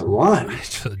 66 to 1. I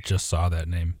just saw that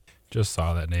name.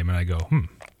 And I go,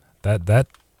 that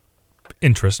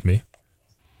interests me.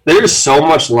 There's so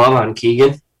much love on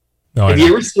Keegan. No, have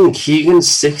you ever seen Keegan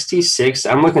 66?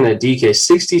 I'm looking at DK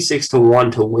 66 to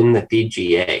 1 to win the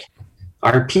PGA.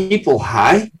 Are people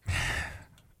high?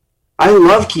 I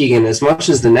love Keegan as much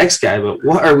as the next guy, but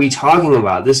what are we talking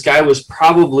about? This guy was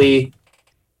probably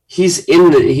he's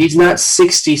not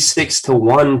 66 to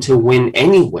 1 to win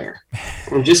anywhere.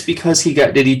 And just because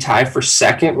did he tie for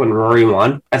second when Rory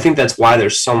won? I think that's why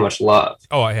there's so much love.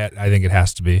 Oh, I think it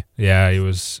has to be. Yeah, he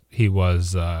was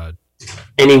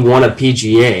and he won a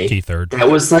PGA. Key third. That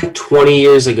was like 20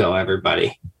 years ago,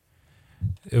 everybody.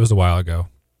 It was a while ago.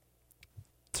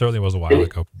 Certainly was a while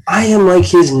ago. I am like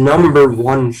his number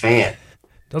one fan.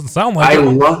 Doesn't sound like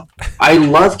it. I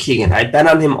love Keegan. I bet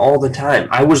on him all the time.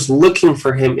 I was looking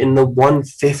for him in the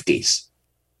 150s.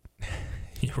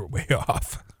 You were way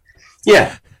off.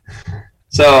 Yeah.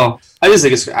 So I just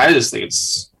think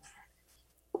it's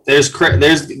there's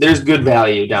good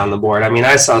value down the board. I mean,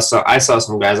 I saw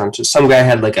some guys on. Some guy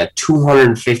had like a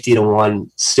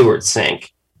 250-1 Stewart Cink,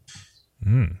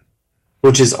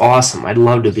 which is awesome. I'd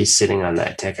love to be sitting on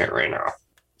that ticket right now.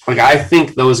 Like, I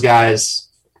think those guys,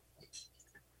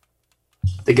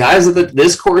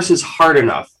 this course is hard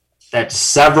enough that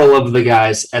several of the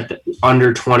guys at the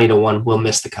under 20-1 will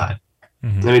miss the cut.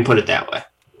 Mm-hmm. Let me put it that way.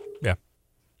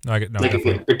 No, like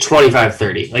definitely. If you're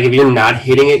 25-30. Like, if you're not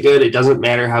hitting it good, it doesn't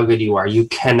matter how good you are. You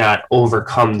cannot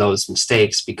overcome those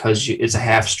mistakes because it's a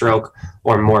half stroke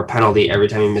or more penalty every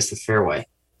time you miss the fairway.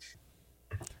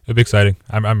 It'll be exciting.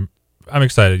 I'm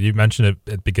excited. You mentioned it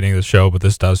at the beginning of the show, but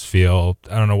this does feel,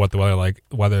 I don't know what the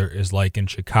weather is like in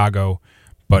Chicago,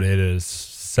 but it is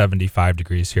 75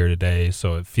 degrees here today,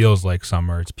 so it feels like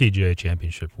summer. It's PGA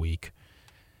Championship week.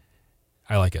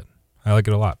 I like it. I like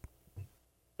it a lot.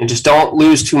 And just don't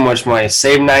lose too much money.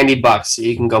 Save $90 so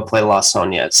you can go play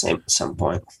Lawsonia at some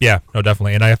point. Yeah, no,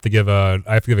 definitely. And I have to give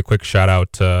a quick shout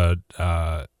out to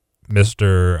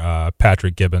Mr.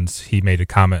 Patrick Gibbons. He made a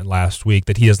comment last week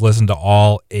that he has listened to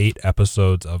all 8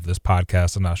 episodes of this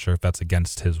podcast. I'm not sure if that's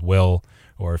against his will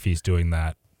or if he's doing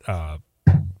that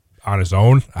on his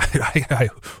own.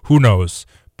 Who knows?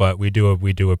 But we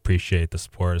do appreciate the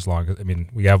support.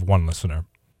 We have one listener.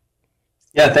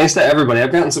 Yeah, thanks to everybody.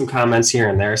 I've gotten some comments here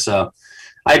and there, so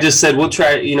I just said we'll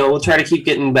try to keep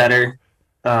getting better.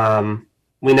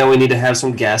 We know we need to have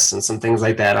some guests and some things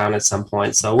like that on at some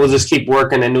point, so we'll just keep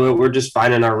working into it. We're just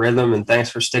finding our rhythm, and thanks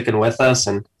for sticking with us,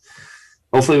 and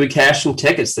hopefully we cash some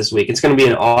tickets this week. It's going to be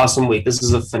an awesome week. This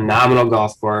is a phenomenal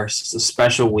golf course. It's a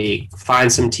special week. Find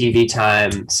some TV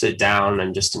time, sit down,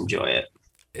 and just enjoy it.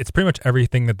 It's pretty much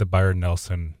everything that the Byron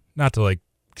Nelson, not to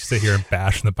sit here and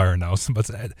bash the Byron Nelson, but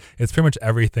it's pretty much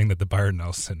everything that the Byron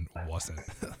Nelson wasn't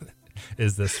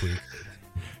is this week.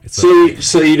 So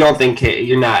you don't think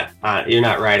you're not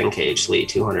riding KH Lee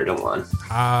 200-1?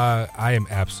 I am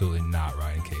absolutely not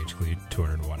riding KH Lee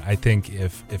 200-1. I think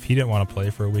if he didn't want to play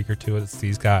for a week or two,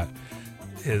 he's got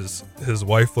his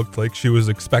wife looked like she was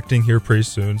expecting here pretty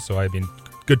soon. So I mean,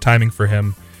 good timing for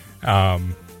him.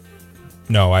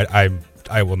 No,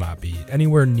 I will not be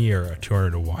anywhere near a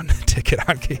 200-1 ticket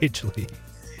on KH Lee.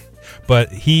 But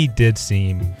he did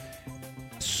seem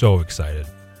so excited.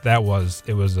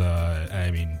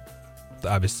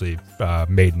 Obviously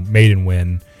maiden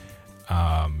win.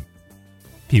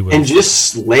 He was, and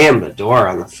just slammed the door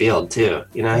on the field too.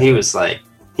 You know, he was like,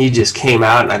 he just came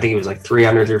out and I think he was like 3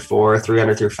 under through 4, 3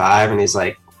 under through 5, and he's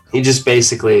like, he just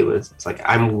basically was like,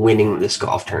 I'm winning this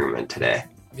golf tournament today.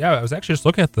 Yeah, I was actually just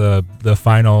looking at the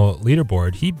final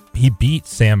leaderboard. He beat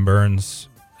Sam Burns.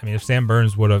 I mean, if Sam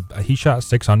Burns he shot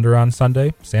 6 under on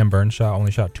Sunday. Sam Burns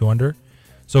only shot 2 under.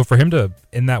 So for him to,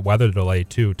 in that weather delay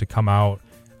too, to come out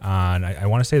on, I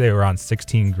want to say they were on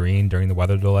 16 green during the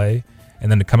weather delay,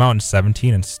 and then to come out in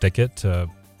 17 and stick it and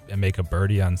make a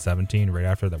birdie on 17 right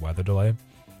after the weather delay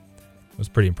was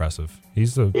pretty impressive.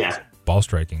 He's a ball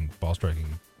striking phenom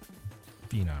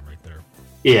right there.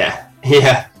 Yeah,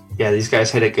 these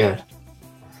guys hit it good.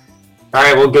 All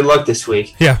right, well, good luck this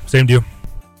week. Yeah, same to you.